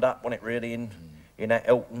summed up, wasn't it, really, in that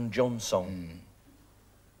Elton John song.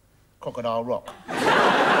 Crocodile Rock.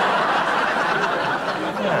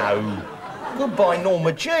 No. Goodbye,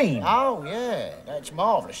 Norma Jean. Oh, yeah. That's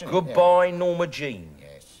marvellous, isn't it? Goodbye, Norma Jean.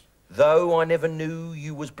 Though I never knew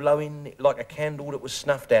you was blowing like a candle that was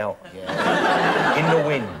snuffed out. Yeah. In the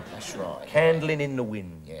wind. That's right. Candling in the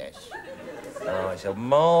wind. Yes. Oh, it's a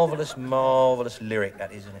marvellous, marvellous lyric,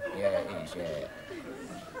 that, isn't it? Yeah, it is, yeah.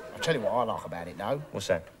 I'll tell you what I like about it, though. What's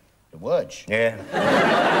that? The words. Yeah.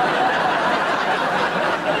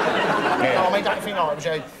 No, I mean, don't you think like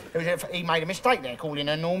he made a mistake there calling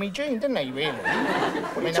her Normie Jean, didn't he, really?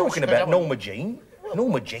 What are you talking about, Norma Jean?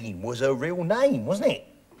 Norma Jean was her real name, wasn't it?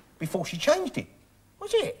 Before she changed it.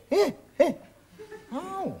 Was it? Yeah.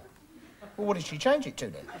 Oh. Well, what did she change it to,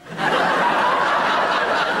 then?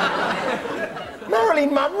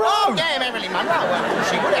 Marilyn Monroe! Oh, yeah, Marilyn Monroe. Well,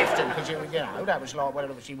 she would have to, because, you know, that was like, well,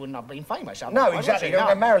 she wouldn't have been famous. No, exactly.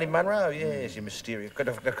 No. Marilyn Monroe, yeah, she's mysterious.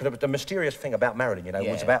 The mysterious thing about Marilyn, you know,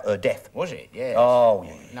 was about her death. Was it? Yeah. Oh,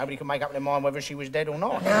 yeah. Nobody could make up their mind whether she was dead or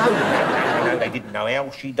not. No, they didn't know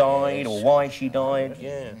how she died or why she died,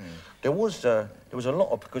 yeah. There was a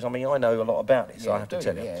lot of, because, I mean, I know a lot about this, I have to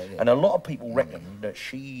tell you. And a lot of people reckon that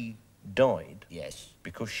she died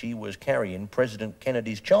because she was carrying President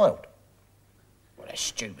Kennedy's child. Well, that's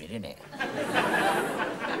stupid, isn't it?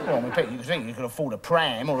 Well, I mean, Pete, you think you could afford a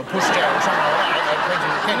pram or a pushchair or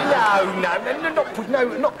something like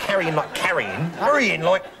that? Not carrying like carrying. Carrying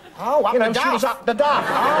like... Oh, up you know, the duff. she was up the duff.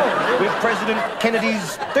 Oh, with President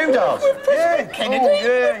Kennedy's doodads. With President Kennedy?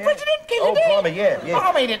 With President Kennedy? Oh, blimey, yeah.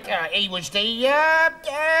 I mean, he was the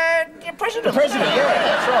president. The president, yeah,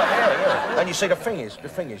 that's right, yeah. And you see, the thing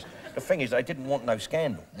is, they didn't want no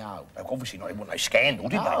scandal. No. Obviously not, they didn't want no scandal,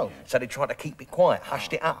 did No. they? So they tried to keep it quiet,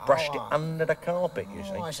 hushed it up, brushed it under the carpet, you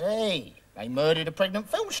see. Oh, I see. They murdered a pregnant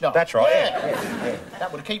film star. That's right, yeah.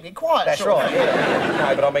 That would keep it quiet. That's right, yeah.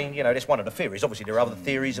 No, but I mean, you know, that's one of the theories. Obviously, there are other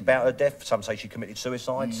theories about her death. Some say she committed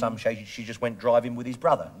suicide. Some say she just went driving with his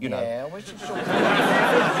brother, you know. Yeah, which is sort of...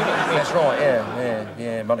 That's right,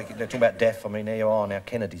 yeah. Well, they're talking about death. I mean, there you are now,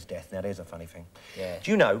 Kennedy's death. Now, there's a funny thing. Yeah.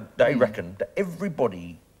 Do you know, they reckon that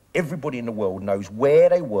everybody in the world knows where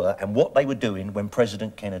they were and what they were doing when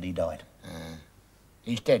President Kennedy died?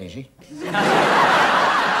 He's dead, is he?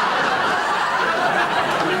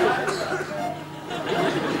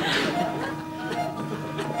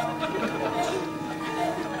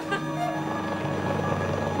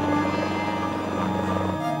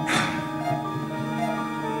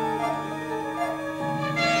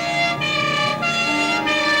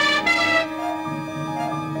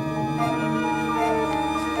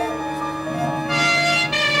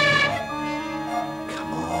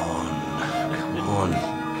 Come on.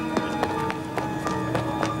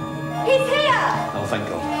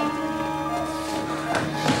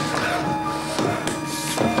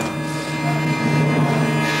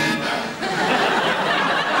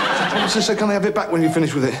 Master said, can I have it back when you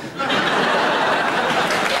finish with it?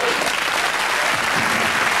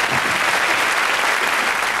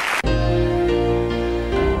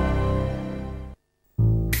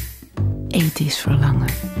 Eten is verlangen.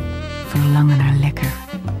 Verlangen naar lekker.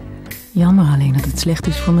 Jammer alleen dat het slecht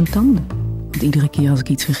is voor mijn tanden. Want iedere keer als ik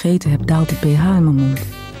iets gegeten heb, daalt de pH in mijn mond.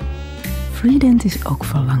 Freedent is ook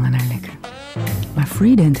verlangen naar lekker. Maar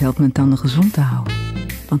Freedent helpt mijn tanden gezond te houden.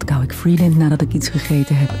 Want kauw ik Freedent nadat ik iets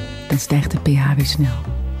gegeten heb, dan stijgt de pH weer snel.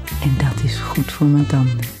 En dat is goed voor mijn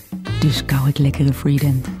tanden. Dus kauw ik lekkere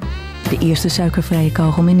Freedent. De eerste suikervrije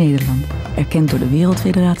kauwgom in Nederland. Erkend door de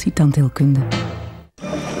Wereldfederatie Tandheelkunde.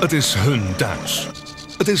 Het is hun thuis.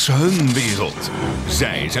 Het is hun wereld.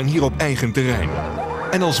 Zij zijn hier op eigen terrein.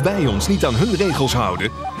 En als wij ons niet aan hun regels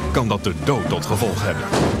houden, kan dat de dood tot gevolg hebben.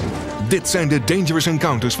 Dit zijn de Dangerous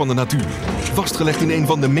Encounters van de natuur. Vastgelegd in een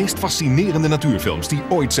van de meest fascinerende natuurfilms die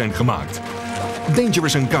ooit zijn gemaakt.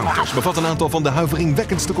 Dangerous Encounters bevat een aantal van de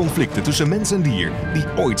huiveringwekkendste conflicten tussen mens en dier die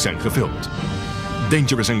ooit zijn gefilmd.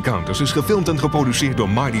 Dangerous Encounters is gefilmd en geproduceerd door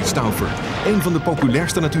Marty Stauffer, een van de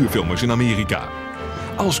populairste natuurfilmers in Amerika.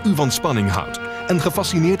 Als u van spanning houdt en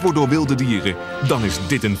gefascineerd wordt door wilde dieren, dan is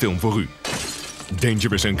dit een film voor u.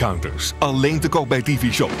 Dangerous Encounters, alleen te koop bij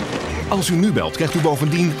TV Shop. Als u nu belt, krijgt u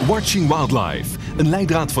bovendien Watching Wildlife, een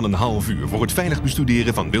leidraad van een half uur voor het veilig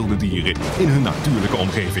bestuderen van wilde dieren in hun natuurlijke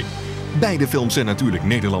omgeving. Beide films zijn natuurlijk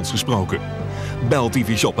Nederlands gesproken. Bel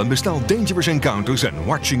TV Shop en bestel Dangerous Encounters en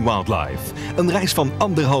Watching Wildlife. Een reis van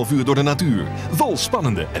 1,5 uur door de natuur, vol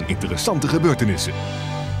spannende en interessante gebeurtenissen.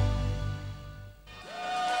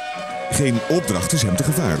 Geen opdracht is hem te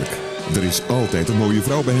gevaarlijk. Er is altijd een mooie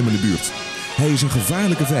vrouw bij hem in de buurt. Hij is een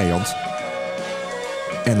gevaarlijke vijand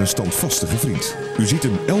en een standvastige vriend. U ziet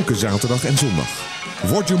hem elke zaterdag en zondag.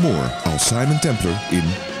 Roger Moore als Simon Templar in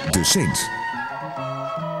The Saint.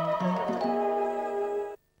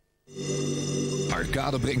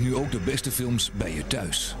 Arcade brengt nu ook de beste films bij je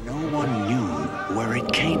thuis. No one knew where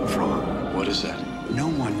it came from. What is that? No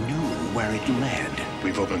one knew where it led.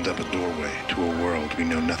 We've opened up a doorway to a world we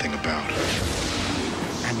know nothing about.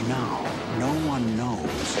 And now, no one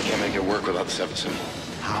knows. I can't make it work without the seventh symbol.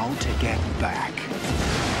 How to get back.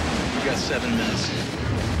 You got 7 minutes.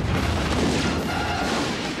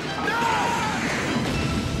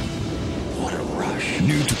 What a rush.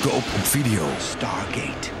 Nu te koop op video.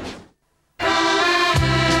 Stargate.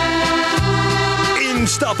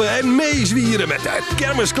 Instappen en meezwieren met de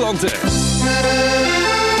kermisklanten.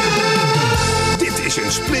 Dit is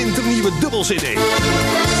een splinternieuwe dubbel-cd.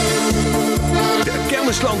 De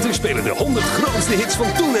kermisklanten spelen de 100 grootste hits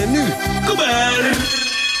van toen en nu. Kom maar!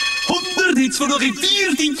 100 hits voor nog geen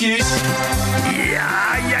 4 tientjes.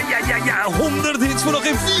 Ja, 100 hits voor nog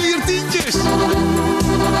geen 4 tientjes.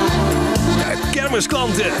 De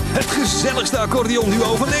kermisklanten, het gezelligste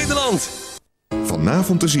accordeonduo van Nederland.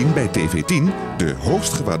 Vanavond te zien bij TV10, de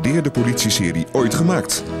hoogst gewaardeerde politieserie ooit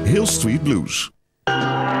gemaakt. Hill Street Blues.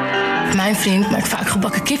 Mijn vriend maakt vaak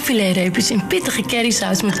gebakken kipfiletreepjes in pittige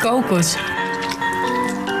currysaus met kokos.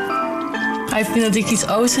 Hij vindt dat ik iets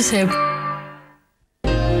oosters heb.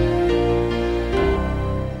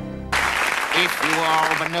 If you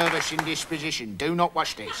are of a nervous indisposition, do not watch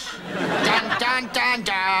this. Dun, dun, dun,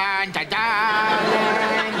 dun, dun,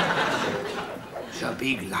 dun. The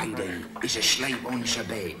big lady is asleep on the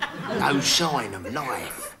bed. No sign of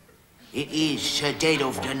life. It is the dead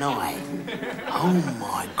of the night. Oh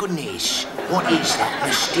my goodness, what is that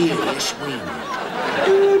mysterious wind?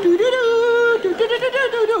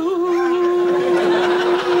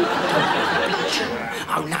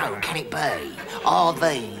 Oh no, can it be? Are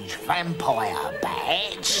these vampire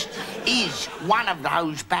bats? Is one of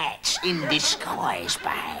those bats in disguise,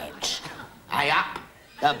 perhaps? Hey up,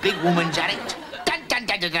 the big woman's at it. Dun, dun,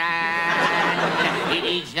 dun, dun, dun. It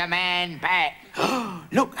is the man bat.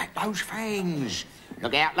 Look at those fangs.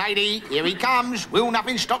 Look out, lady. Here he comes. Will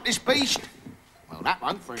nothing stop this beast? Well, that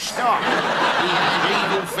won't for a start. He has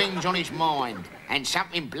evil things on his mind and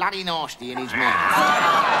something bloody nasty in his mouth.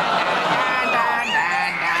 Dun, dun,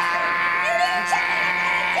 dun, dun.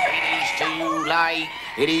 It is too late.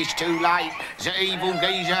 It is too late. The evil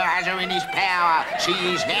geezer has her in his power. She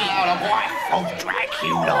is now the wife of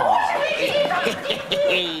Dracula.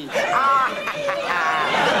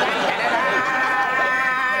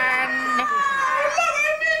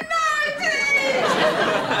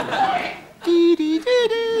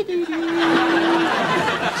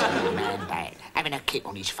 Having a kick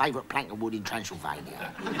on his favourite plank of wood in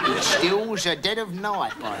Transylvania. It stills the dead of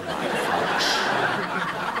night, by the way, folks.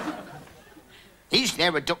 Is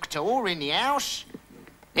there a doctor in the house?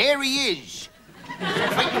 There he is.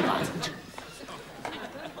 Think about it.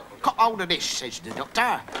 hold of this, says the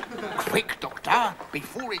doctor. Quick, doctor,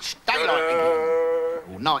 before it's daylight again.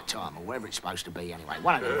 Or night time, or whatever it's supposed to be anyway.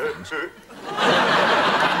 One of them things.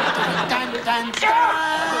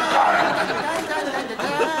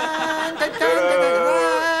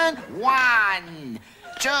 One,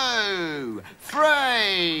 2,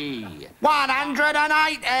 3,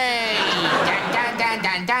 180.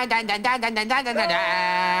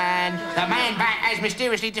 The man bat has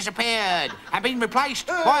mysteriously disappeared and been replaced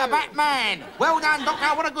by a Batman. Well done,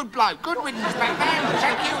 Doctor. What a good bloke. Good riddance, Batman.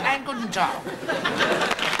 Thank you and good and tall.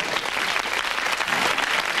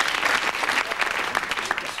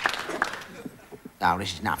 Oh,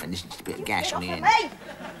 this is nothing. This is just a bit of gas on the end. Hey!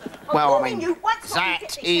 Well, I mean,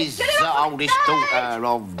 that is the oldest daughter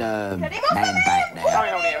of the man back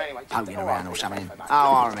there. Poking around or something.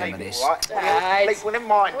 Oh, I remember this. Well, never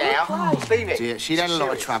mind now. Leave it. She'd had a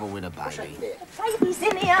lot of trouble with her baby. Baby's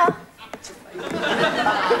in here. Get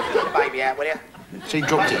the baby out, will you? She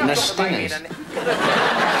dropped it in the stingers.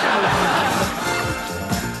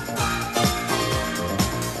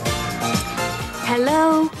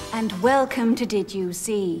 Hello and welcome to Did You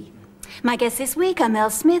See? My guests this week are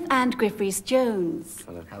Mel Smith and Griff Rhys-Jones.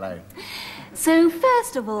 Hello. Hello. So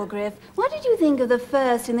first of all, Griff, what did you think of the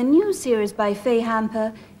first in the new series by Faye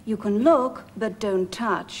Hamper, You Can Look But Don't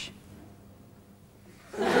Touch?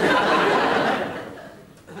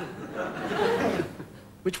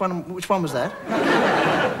 Which one was that?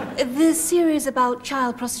 The series about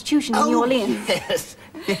child prostitution in New Orleans.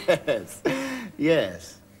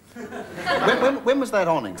 Yes. When was that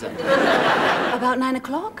on exactly? About 9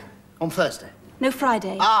 o'clock? On Thursday? No,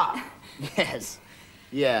 Friday. Ah, yes.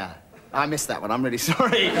 Yeah, I missed that one. I'm really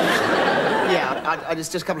sorry. Yeah, I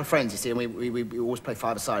just a couple of friends, you see, and we always play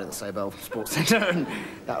five-a-side at the Sabel Sports Centre, and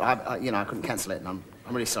I couldn't cancel it, and I'm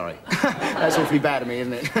really sorry. That's awfully bad of me,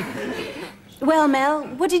 isn't it? Well, Mel,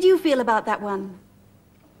 what did you feel about that one?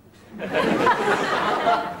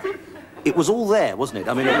 It was all there, wasn't it?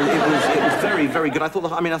 I mean, it was very, very good. I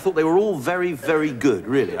thought they were all very, very good,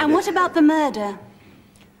 really. And what about the murder?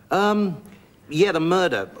 Yeah, the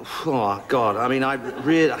murder. Oh, God. I mean,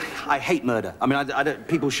 I hate murder. I mean,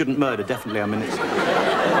 people shouldn't murder, definitely. I mean,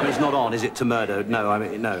 it's not on, is it, to murder? No, I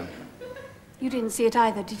mean, no. You didn't see it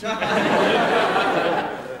either, did you?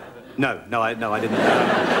 No, I didn't.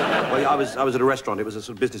 Well, I was at a restaurant. It was a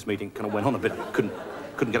sort of business meeting. Kind of went on a bit.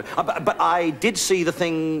 Couldn't get it. But I did see the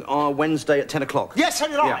thing on Wednesday at 10 o'clock. Yes, so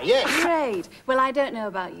did I, yes. Great. Well, I don't know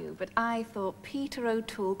about you, but I thought Peter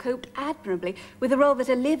O'Toole coped admirably with a role that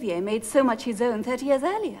Olivier made so much his own 30 years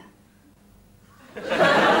earlier.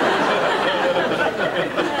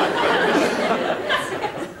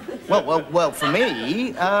 Well, for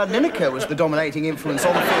me, Lineker was the dominating influence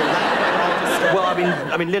on the film. Well, I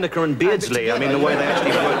mean, Lineker and Beardsley, I mean, the way they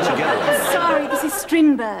actually work together. Sorry, this is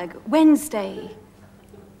Strindberg. Wednesday.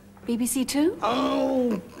 BBC Two?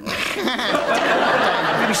 Oh.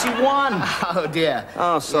 BBC One. Oh, dear.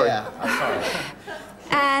 Oh, sorry. Yeah, I'm sorry.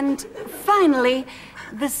 And finally,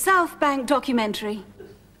 the South Bank documentary.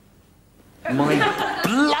 My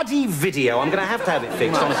bloody video. I'm going to have it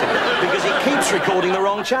fixed, honestly, because it keeps recording the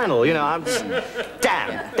wrong channel. You know, I'm just...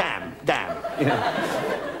 Damn. You know.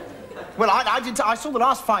 Well, I saw the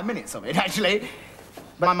last 5 minutes of it, actually.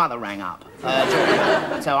 But my mother rang up.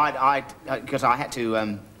 So because I had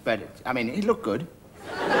to, but, I mean, it looked good.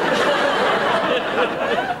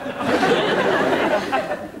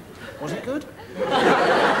 Was it good?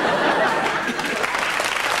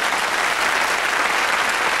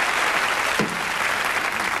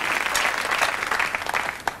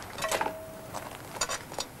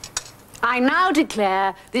 I now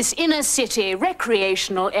declare this inner city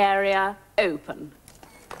recreational area open.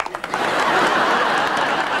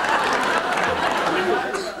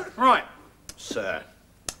 Right, sir.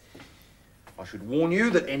 I should warn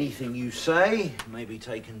you that anything you say may be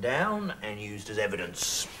taken down and used as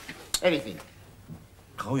evidence. Anything?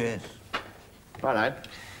 Oh, yes. Righto.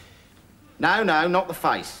 No, not the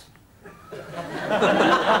face. Now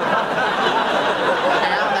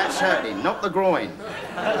that's hurting, not the groin.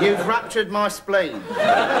 You've ruptured my spleen.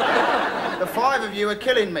 The 5 of you are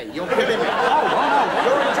killing me. You're killing me. Oh,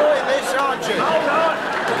 you're enjoying this, aren't you?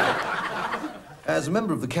 As a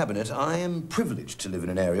member of the Cabinet, I am privileged to live in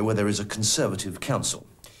an area where there is a Conservative council.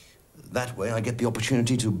 That way, I get the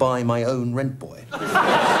opportunity to buy my own rent boy.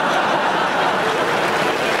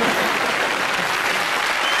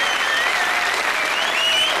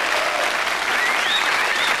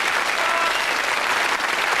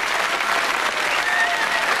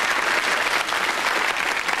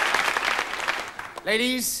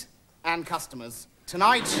 Ladies and customers,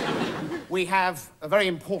 tonight we have a very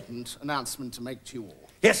important announcement to make to you all.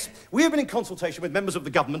 Yes, we have been in consultation with members of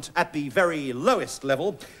the government at the very lowest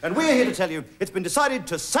level, and we're here to tell you it's been decided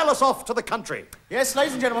to sell us off to the country. Yes,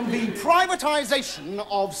 ladies and gentlemen, the privatisation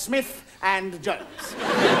of Smith and Jones.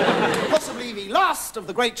 Possibly the last of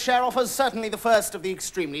the great share offers, certainly the first of the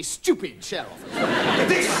extremely stupid share offers.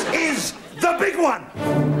 This is the big one!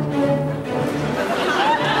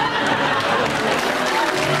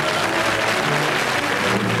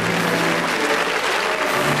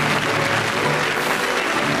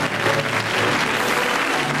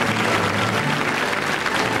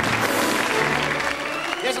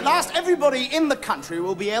 At last, everybody in the country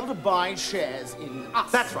will be able to buy shares in us.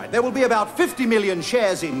 That's right. There will be about 50 million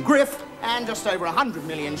shares in Griff. And just over 100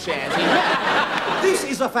 million shares in Meredith. This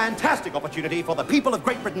is a fantastic opportunity for the people of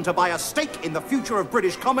Great Britain to buy a stake in the future of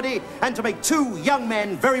British comedy and to make two young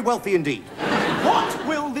men very wealthy indeed. What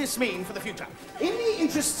will this mean for the future? In the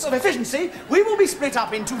interests of efficiency, we will be split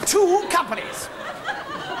up into two companies.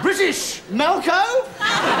 British Melco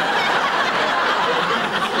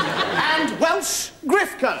and Welsh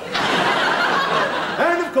Griffco.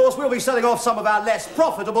 And, of course, we'll be selling off some of our less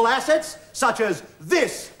profitable assets, such as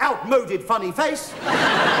this outmoded funny face,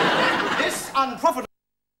 this unprofitable,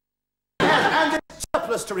 and this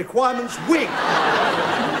surplus to requirements wig.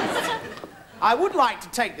 I would like to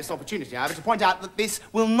take this opportunity, however, to point out that this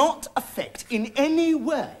will not affect in any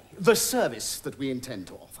way the service that we intend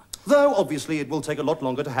to offer. Though, obviously, it will take a lot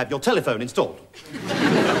longer to have your telephone installed.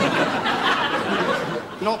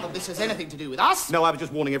 Not that this has anything to do with us. No, I was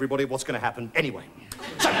just warning everybody what's going to happen anyway.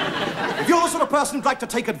 So, if you're the sort of person who'd like to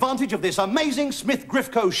take advantage of this amazing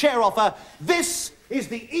Smith-Griffco share offer, this is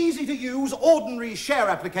the easy-to-use ordinary share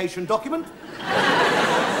application document.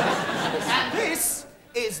 And this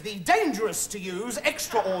is the dangerous-to-use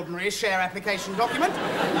extraordinary share application document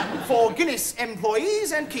for Guinness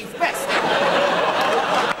employees and Keith Best.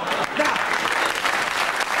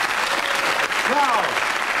 Now,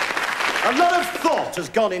 a lot of thought has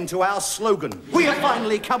gone into our slogan. We have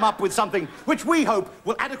finally come up with something which we hope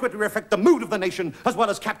will adequately reflect the mood of the nation as well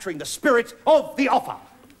as capturing the spirit of the offer.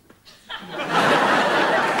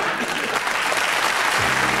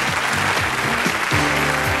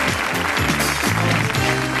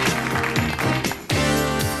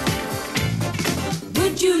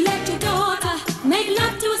 Would you let your daughter make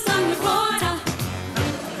love to a sun reporter?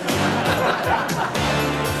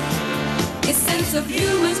 His sense of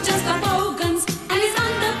humor's just a bogan's, and his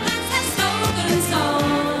underpants have slogans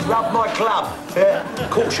on. Rub my club.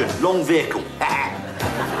 Caution, long vehicle.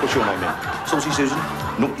 What's your name now? Saucy Susan?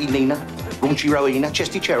 Naughty Nina? Raunchy Rowena?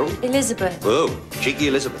 Chesty Cheryl? Elizabeth. Oh, cheeky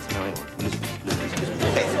Elizabeth. No, hang on. Elizabeth.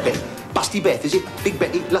 Beth. Busty Beth, is it? Big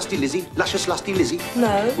Betty? Lusty Lizzie? Luscious Lusty Lizzie?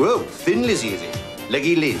 No. Whoa, Thin Lizzie, is it?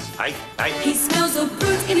 Leggy Liz. Hey. He smells of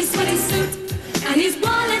fruit in his sweaty suit, and his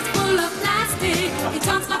wallet's full of plastic. He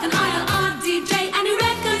talks like an ILR DJ, and he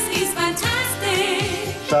reckons he's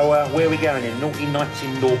fantastic. So, where are we going in? Naughty Nights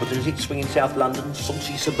in Norbiton, is it? Swinging South London,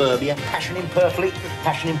 saucy suburbia, Passion in Purfleet,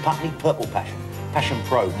 Passion in Putney, Purple Passion. Passion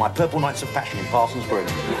Pro, my Purple Nights of Passion in Parsons Green.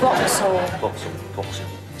 Vauxhall. Vauxhall.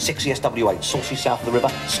 6 SW8, saucy south of the river,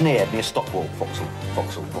 snared near Stockwell. Vauxhall.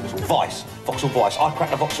 Vice. Vauxhall Vice. I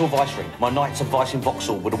cracked a Vauxhall Vice ring. My nights of Vice in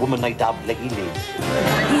Vauxhall with a woman they dubbed Leggy Liz.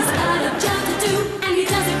 He's got a job to do, and he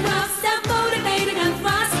does it rough, self-motivated and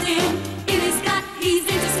frosting. In his gut, he's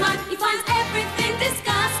into smut, he finds everything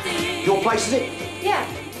disgusting. Your place, is it? Yeah.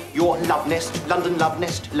 Your Love Nest, London Love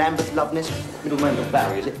Nest, Lambeth Love Nest, middle name of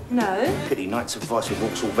Barry, is it? No. Pity, Nights of Vice with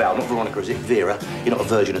Vauxhall Val, not Veronica, is it? Vera, you're not a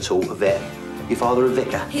virgin at all, a vet. Your father a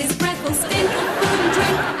vicar. His breath will stink of food and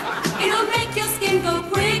drink. It'll make your skin go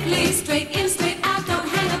prickly. Straight in, straight out, don't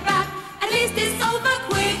hang about. At least it's over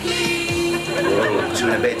quickly. Oh, 2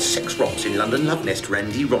 in a bed, sex rocks in London Love Nest,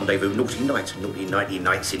 Randy, Rendezvous, Naughty Nights, Naughty Nighty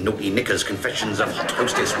Nights in Naughty Knickers, Confessions of Hot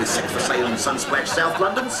Hostess with Sex for Sale and Sunsplash, South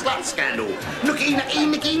London Slut Scandal. Nookie, Nucky,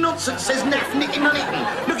 Nicky Nonsense, says Naff, Nicky Nunnington.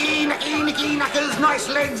 Nookie, Nucky, Nicky Knackers, nice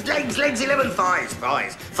legs, 11 thighs,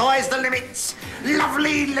 thighs the limits.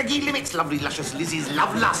 Lovely leggy limits, lovely luscious Lizzie's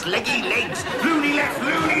love lust, leggy legs, loony left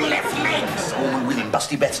legs. All my women,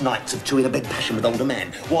 Busty Beth's nights of 2 in a bed passion with older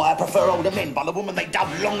men. Why I prefer older men by the woman they dub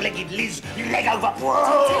long-legged Liz, leg over. Whoa!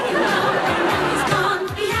 He's gone,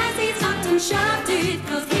 he has his humped and shoved it,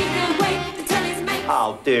 'cause he can't wait to tell his mate.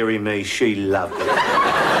 Oh, dearie me, she loved it.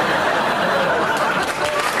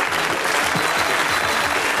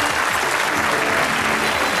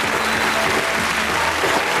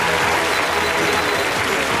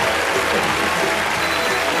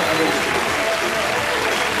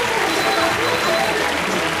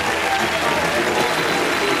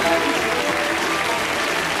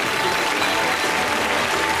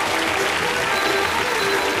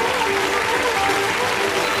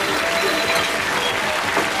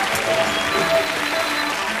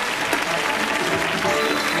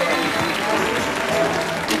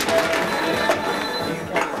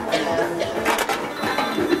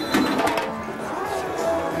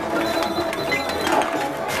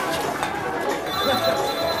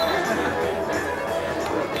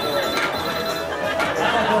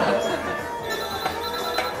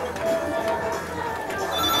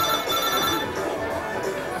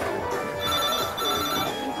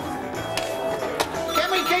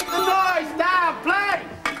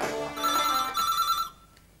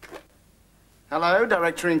 Hello,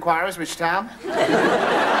 Director Inquiries, which town?